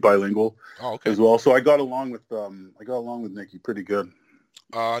pretty bilingual as well. So I got along with Nicky pretty good.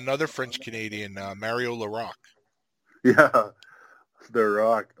 Another French Canadian, Mario Larocque. Yeah, the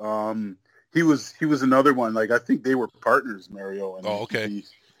Rock. He was another one. Like I think they were partners, Mario and okay.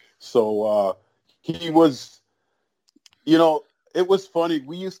 So he was, it was funny.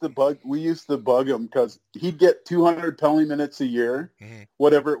 We used to bug him because he'd get 200 penalty minutes a year,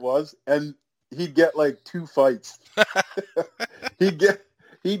 whatever it was, and he'd get like 2 fights. he'd get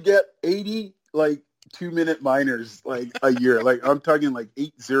 80 like 2-minute minors like a year. Like I'm talking like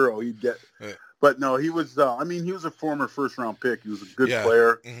 8-0 he'd get. But no, he was he was a former first round pick. He was a good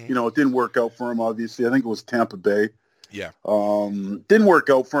player. It didn't work out for him, obviously. I think it was Tampa Bay. Yeah. Didn't work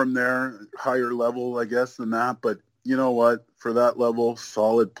out for him there, higher level, I guess, than that. But you know what? For that level,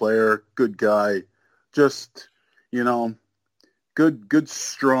 solid player, good guy, just, good,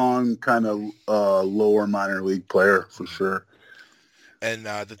 strong kind of lower minor league player for sure. And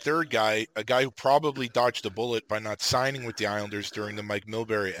the third guy, a guy who probably dodged a bullet by not signing with the Islanders during the Mike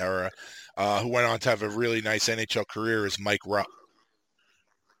Milbury era, who went on to have a really nice NHL career, is Mike Rupp.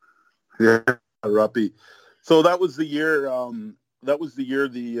 Yeah, Ruppy. So that was the year. The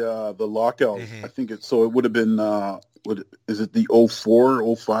lockout. I think it would have been. Is it the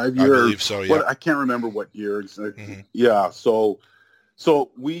 04, 05 year? I believe so. Yeah. I can't remember what year exactly. Yeah. So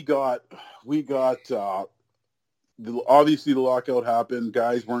we got. Obviously, the lockout happened.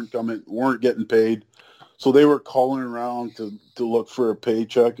 Guys weren't getting paid, so they were calling around to look for a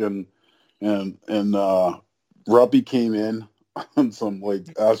paycheck, and Ruppy came in on some like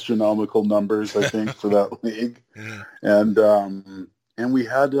astronomical numbers, I think, for that league, and we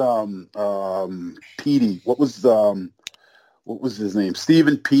had Petey. What was his name?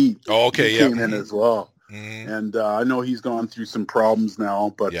 Stephen Pete. Oh, okay, he came in as well, and I know he's gone through some problems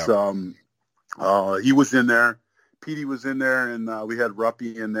now, but he was in there. Petey was in there, and we had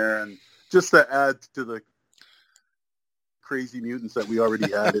Ruppy in there, and just to add to the crazy mutants that we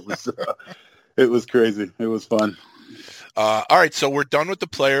already had, it was crazy. It was fun. All right, so we're done with the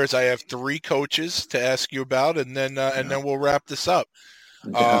players. I have 3 coaches to ask you about, and then we'll wrap this up.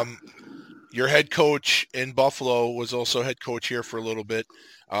 Yeah. Your head coach in Buffalo was also head coach here for a little bit,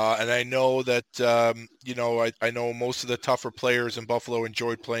 and I know that I know most of the tougher players in Buffalo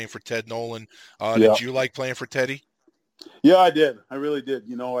enjoyed playing for Ted Nolan. Did you like playing for Teddy? Yeah, I did. I really did.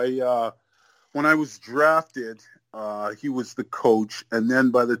 When I was drafted, he was the coach, and then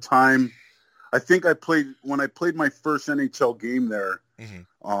by the time I think when I played my first NHL game there,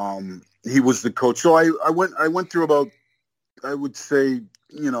 he was the coach. So I went through about, I would say,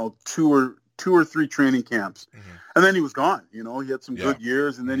 2 or 3 training camps, and then he was gone. He had some good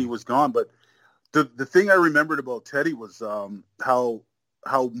years, and then he was gone. But the thing I remembered about Teddy was how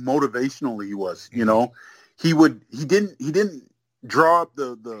motivational he was. He didn't draw up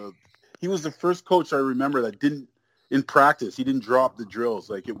he was the first coach I remember that didn't, in practice, he didn't draw up the drills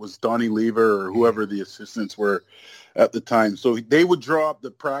like it was Donnie Lever or whoever the assistants were at the time. So they would draw up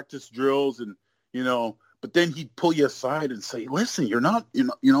the practice drills, and but then he'd pull you aside and say, "Listen, you're not,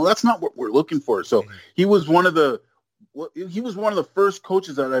 that's not what we're looking for." So he was one of the first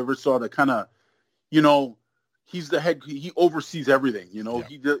coaches that I ever saw that kind of, he's the head. He oversees everything.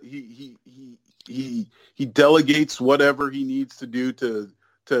 He delegates whatever he needs to do to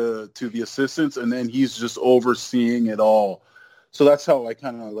the assistants, and then he's just overseeing it all. So that's how I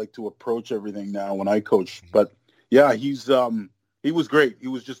kind of like to approach everything now when I coach. But yeah, he was great. He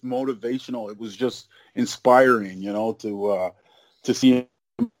was just motivational. It was just inspiring, to see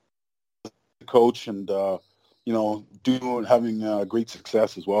him coach and having great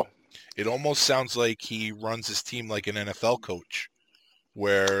success as well. It almost sounds like he runs his team like an NFL coach,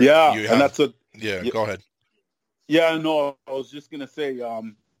 where go ahead. Yeah, no, I was just gonna say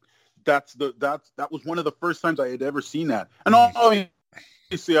that was one of the first times I had ever seen that, and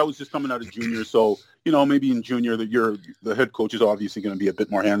obviously I was just coming out of junior, so maybe in junior the head coach is obviously going to be a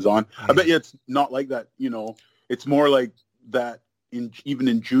bit more hands-on. I bet you it's not like that. It's more like that even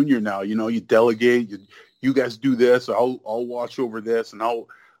in junior now. You delegate. You guys do this. I'll watch over this, and I'll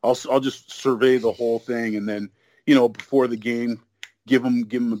just survey the whole thing, and then before the game, give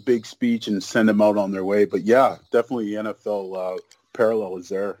them a big speech and send them out on their way. But yeah, definitely the NFL parallel is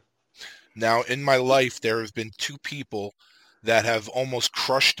there. Now, in my life, there have been two people that have almost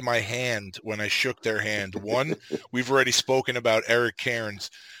crushed my hand when I shook their hand. One, we've already spoken about, Eric Cairns.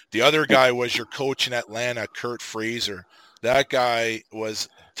 The other guy was your coach in Atlanta, Kurt Fraser. That guy was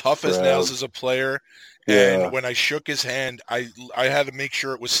tough as nails as a player. And when I shook his hand, I had to make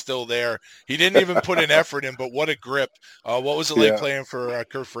sure it was still there. He didn't even put an effort in, but what a grip. What was it like playing for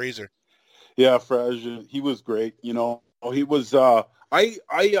Kurt Fraser? Yeah, Fraser, he was great. He was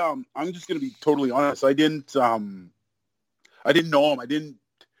I'm just going to be totally honest. I didn't know him.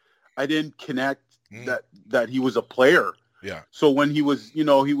 I didn't connect that he was a player. Yeah. So when he was, he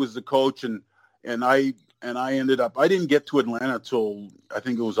was the coach and I ended up, I didn't get to Atlanta till I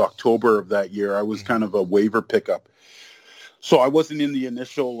think it was October of that year. I was kind of a waiver pickup. So I wasn't in the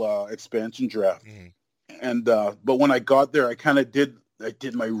initial expansion draft. And, but when I got there, I did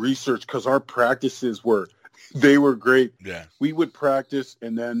my research because our practices were great. Yeah. We would practice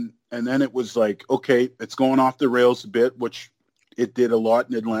and then it was like, okay, it's going off the rails a bit, which it did a lot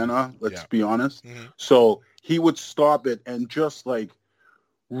in Atlanta. Let's be honest. So he would stop it and just like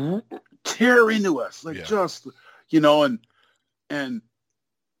tear into us, like just, and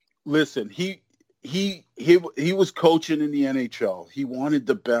listen, he was coaching in the NHL. He wanted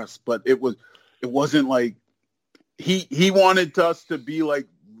the best, but it wasn't like he wanted us to be like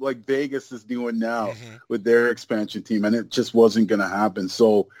Vegas is doing now with their expansion team, and it just wasn't going to happen.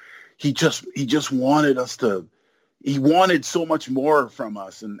 So he just wanted us to. He wanted so much more from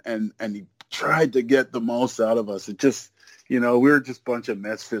us, and he tried to get the most out of us. It just, we were just a bunch of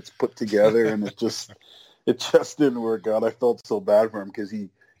misfits put together, and it just didn't work out. I felt so bad for him because he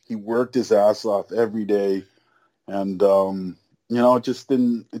worked his ass off every day, and it just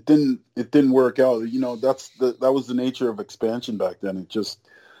didn't work out. That was the nature of expansion back then. It just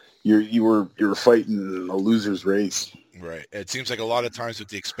you were fighting a loser's race. Right. It seems like a lot of times with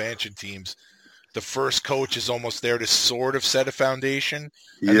the expansion teams, the first coach is almost there to sort of set a foundation.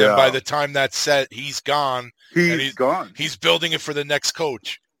 And then by the time that's set, he's gone. He's gone. He's building it for the next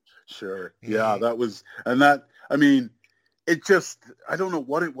coach. Sure. Yeah, it just, I don't know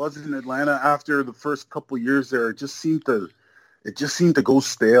what it was in Atlanta after the first couple of years there. It just seemed to go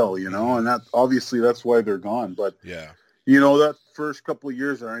stale, and that obviously that's why they're gone. But that first couple of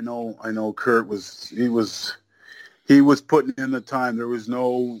years there, I know Kurt was putting in the time. There was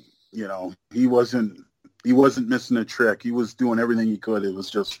no, he wasn't missing a trick. He was doing everything he could. It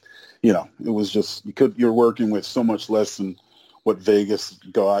was just, you're working with so much less than what Vegas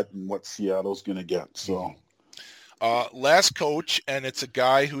got and what Seattle's going to get. So. Last coach, and it's a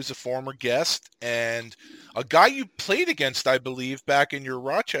guy who's a former guest and a guy you played against, I believe, back in your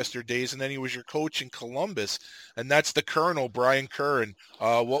Rochester days, and then he was your coach in Columbus, and that's the Colonel, Brian Curran.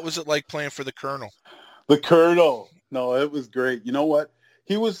 What was it like playing for the Colonel? The Colonel. No, it was great. You know what?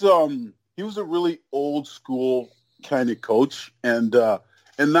 He was a really old school kind of coach, and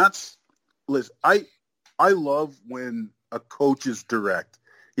that's, listen, I love when a coach is direct.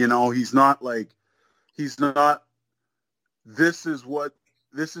 He's not this is what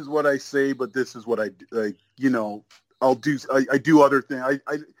I say, but this is what I like. I'll do. I do other things.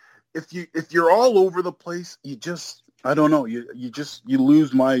 If you're all over the place, you just, I don't know. You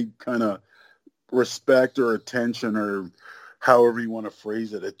lose my kind of respect or attention or however you want to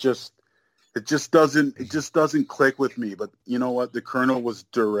phrase it. It just doesn't click with me. But you know what? The Colonel was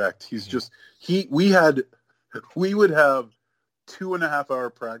direct. He's just we would have 2.5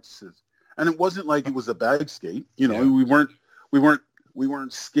 hour practices. And it wasn't like it was a bag skate, we weren't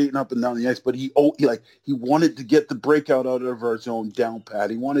skating up and down the ice, but he wanted to get the breakout out of our zone down pat.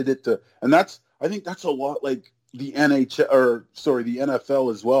 He wanted it to, and I think that's a lot like the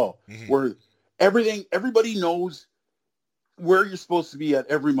NFL as well, where everybody knows where you're supposed to be at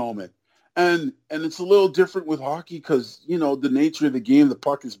every moment. And it's a little different with hockey because, the nature of the game, the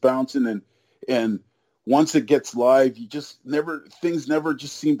puck is bouncing and once it gets live, things never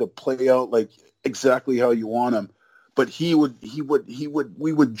just seem to play out like exactly how you want them. But we would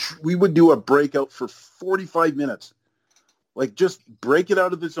do a breakout for 45 minutes. Like just break it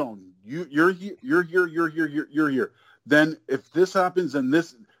out of the zone. You're here, you're here. Then if this happens and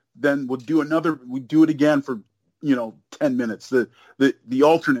then we do it again for, 10 minutes. The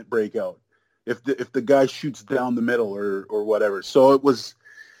alternate breakout. If the guy shoots down the middle or whatever. So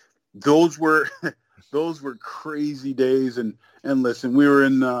those were crazy days. And listen, we were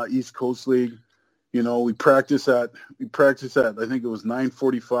in East Coast League. We practice at I think it was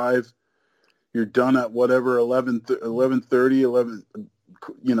 9:45. You're done at whatever 11:30, 11,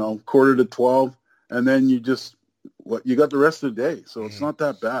 quarter to 12, and then you just what you got the rest of the day. So it's not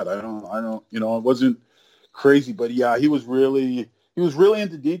that bad. I don't, it wasn't crazy, but yeah, he was really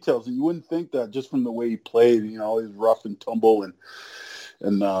into details, and you wouldn't think that just from the way he played. He's rough and tumble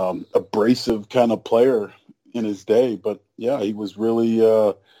and abrasive kind of player in his day. But yeah, he was really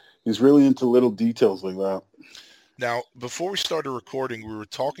into little details like that. Now, before we started recording, we were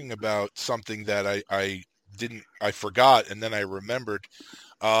talking about something that I forgot, and then I remembered.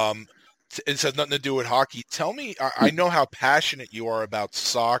 It has nothing to do with hockey. Tell me, I know how passionate you are about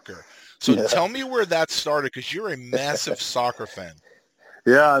soccer. So tell me where that started, because you're a massive soccer fan.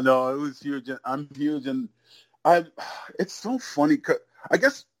 Yeah, no, it was huge. I'm huge, and it's so funny. I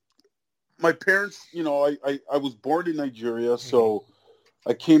guess my parents, I was born in Nigeria, so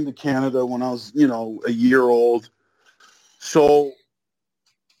I came to Canada when I was, a year old. So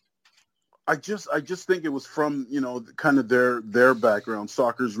I just think it was from, kind of their background.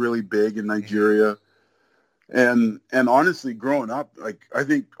 Soccer's really big in Nigeria. And honestly, growing up, like I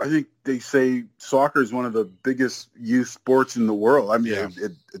think they say soccer is one of the biggest youth sports in the world. I mean,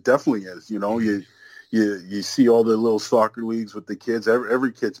 it definitely is. You see all the little soccer leagues with the kids.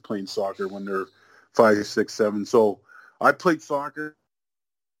 Every kid's playing soccer when they're 5, 6, 7. So I played soccer.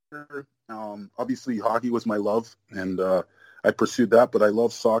 Obviously, hockey was my love, and I pursued that. But I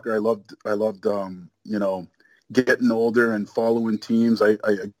love soccer. I loved getting older and following teams. I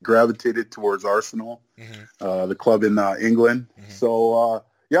gravitated towards Arsenal, the club in England. So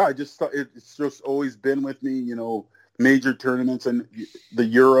I just thought it's just always been with me. Major tournaments, and the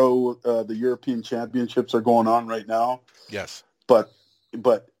European Championships are going on right now. Yes, but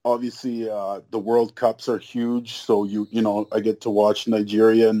obviously the World Cups are huge. So I get to watch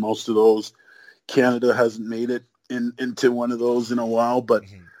Nigeria and most of those. Canada hasn't made it into one of those in a while, but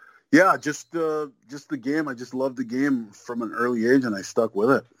yeah, just the game. I just loved the game from an early age, and I stuck with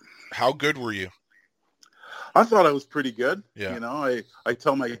it. How good were you? I thought I was pretty good. Yeah. I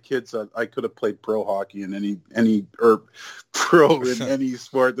tell my kids that I could have played pro hockey in any or pro in any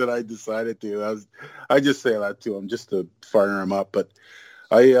sport that I decided to. I just say that to them just to fire them up. But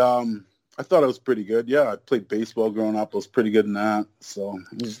I thought I was pretty good. Yeah, I played baseball growing up. I was pretty good in that. So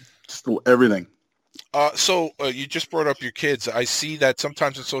it was just everything. So you just brought up your kids. I see that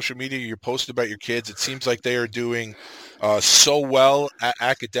sometimes on social media you post about your kids. It seems like they are doing so well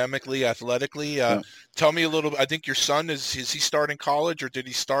academically, athletically. Tell me a little. I think your son is he starting college, or did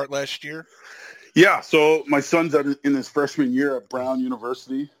he start last year? Yeah. So my son's in his freshman year at Brown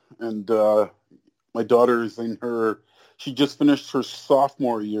University, and my daughter is she just finished her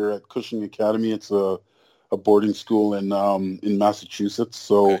sophomore year at Cushing Academy. It's a boarding school in Massachusetts.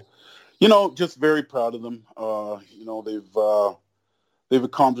 So. Okay. Just very proud of them. They've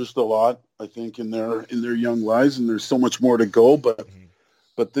accomplished a lot, I think, in their young lives, and there's so much more to go. But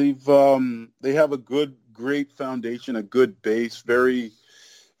they have a great foundation, a good base, very,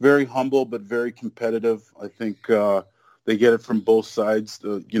 very humble, but very competitive. I think they get it from both sides,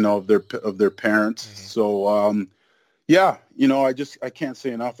 of their parents. So I can't say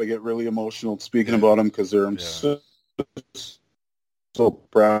enough. I get really emotional speaking about them because I'm so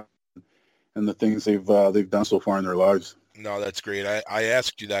proud. And the things they've done so far in their lives. No, that's great. I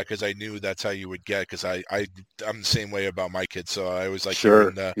asked you that because I knew that's how you would get, because I'm the same way about my kids. So I always like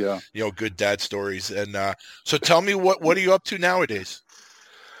hearing good dad stories. And so tell me, what are you up to nowadays?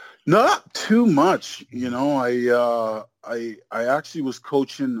 Not too much. I actually was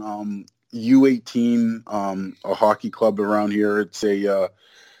coaching U18, a hockey club around here. It's a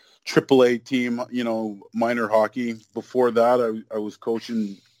AAA team, minor hockey. Before that, I was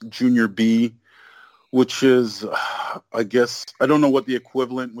coaching Junior B, which is, I guess, I don't know what the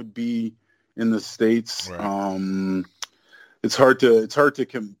equivalent would be in the States. Right. It's hard to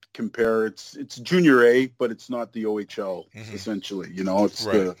compare. It's Junior A, but it's not the OHL. Essentially, it's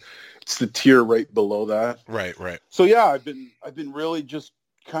right. It's the tier right below that. Right. So yeah, I've been really just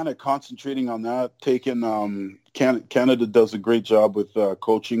kind of concentrating on that. Taking Canada does a great job with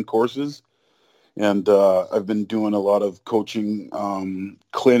coaching courses. And I've been doing a lot of coaching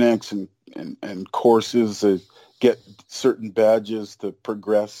clinics and courses to get certain badges to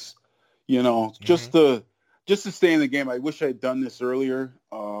progress, just to stay in the game. I wish I'd done this earlier.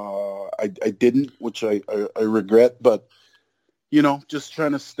 I didn't, which I regret, but, just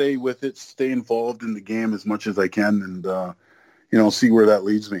trying to stay with it, stay involved in the game as much as I can and, see where that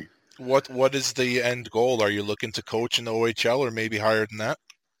leads me. What is the end goal? Are you looking to coach in the OHL or maybe higher than that?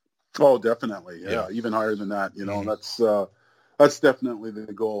 Oh, definitely. Yeah. Even higher than that. That's definitely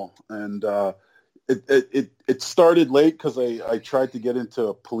the goal. And it started late because I tried to get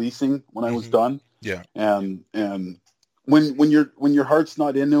into policing when I was done. Yeah. And when your heart's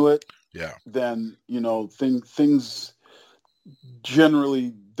not into it, Yeah. then things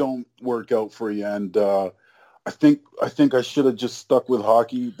generally don't work out for you. And I think I should have just stuck with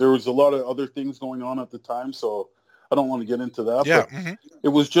hockey. There was a lot of other things going on at the time, so I don't want to get into that. Yeah. But it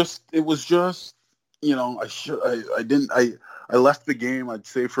was just I left the game, I'd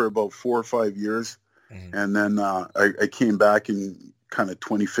say, for about 4 or 5 years. And then I came back in kind of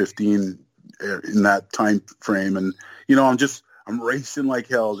 2015 in that time frame. And, I'm racing like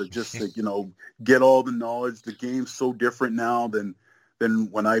hell to just, get all the knowledge. The game's so different now than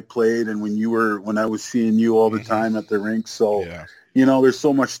when I played and when I was seeing you all the time at the rink. So, there's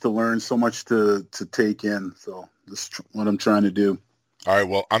so much to learn, so much to take in. So this is what I'm trying to do. All right.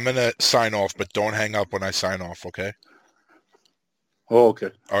 Well, I'm going to sign off, but don't hang up when I sign off. Okay. Oh, okay.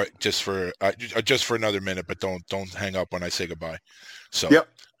 All right. Just for another minute, but don't hang up when I say goodbye. So,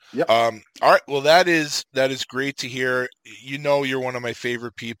 Yep. All right. Well, that is great to hear. You're one of my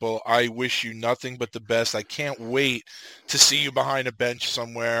favorite people. I wish you nothing but the best. I can't wait to see you behind a bench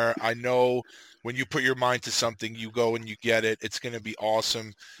somewhere. I know when you put your mind to something, you go and you get it. It's going to be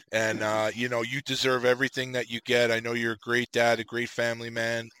awesome. And, you deserve everything that you get. I know you're a great dad, a great family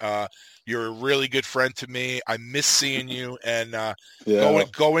man. You're a really good friend to me. I miss seeing you. And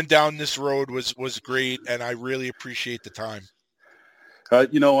going down this road was great. And I really appreciate the time.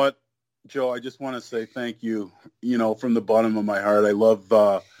 You know what, Joe? I just want to say thank you. From the bottom of my heart, I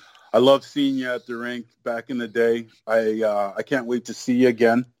love seeing you at the rink back in the day. I can't wait to see you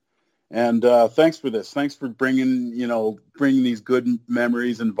again. And thanks for this. Thanks for bringing these good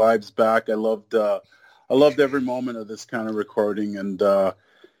memories and vibes back. I loved every moment of this kind of recording and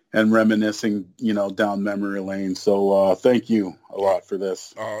reminiscing, down memory lane. So thank you a lot for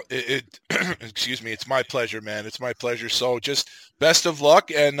this. Excuse me. It's my pleasure, man. It's my pleasure. So just best of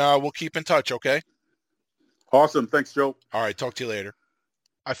luck, and we'll keep in touch, okay? Awesome. Thanks, Joe. All right. Talk to you later.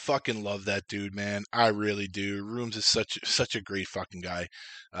 I fucking love that dude, man. I really do. Rooms is such a great fucking guy.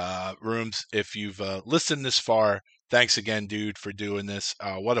 Rooms, if you've listened this far, thanks again, dude, for doing this.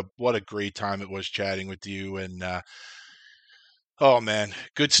 What a great time it was chatting with you, and oh, man,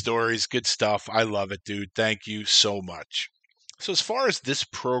 good stories, good stuff. I love it, dude. Thank you so much. So as far as this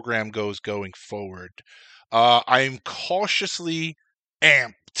program goes going forward, I'm cautiously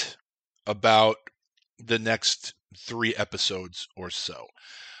amped about the next 3 episodes or so.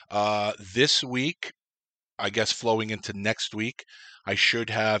 This week, I guess flowing into next week, I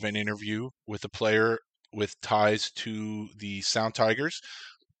should have an interview with a player with ties to the Sound Tigers.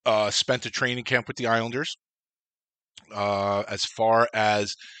 Spent a training camp with the Islanders. As far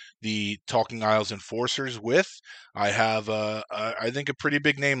as the Talking Isles enforcers I have I think a pretty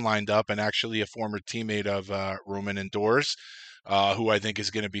big name lined up, and actually a former teammate of Rumun and Ndur, who I think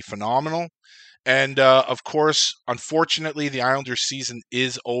is going to be phenomenal. And of course, unfortunately, the Islanders season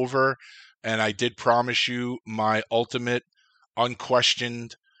is over, and I did promise you my ultimate,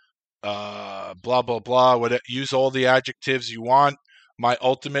 unquestioned, blah blah blah. Use all the adjectives you want. My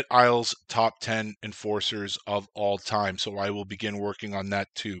ultimate Isles top 10 enforcers of all time. So I will begin working on that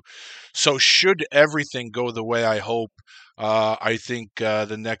too. So should everything go the way I hope, I think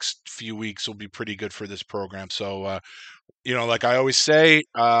the next few weeks will be pretty good for this program. So, like I always say,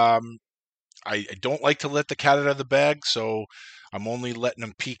 I don't like to let the cat out of the bag. So I'm only letting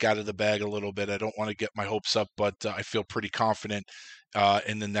them peek out of the bag a little bit. I don't want to get my hopes up, but I feel pretty confident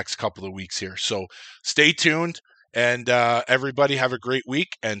in the next couple of weeks here. So stay tuned. And everybody have a great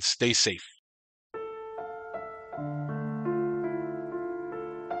week and stay safe.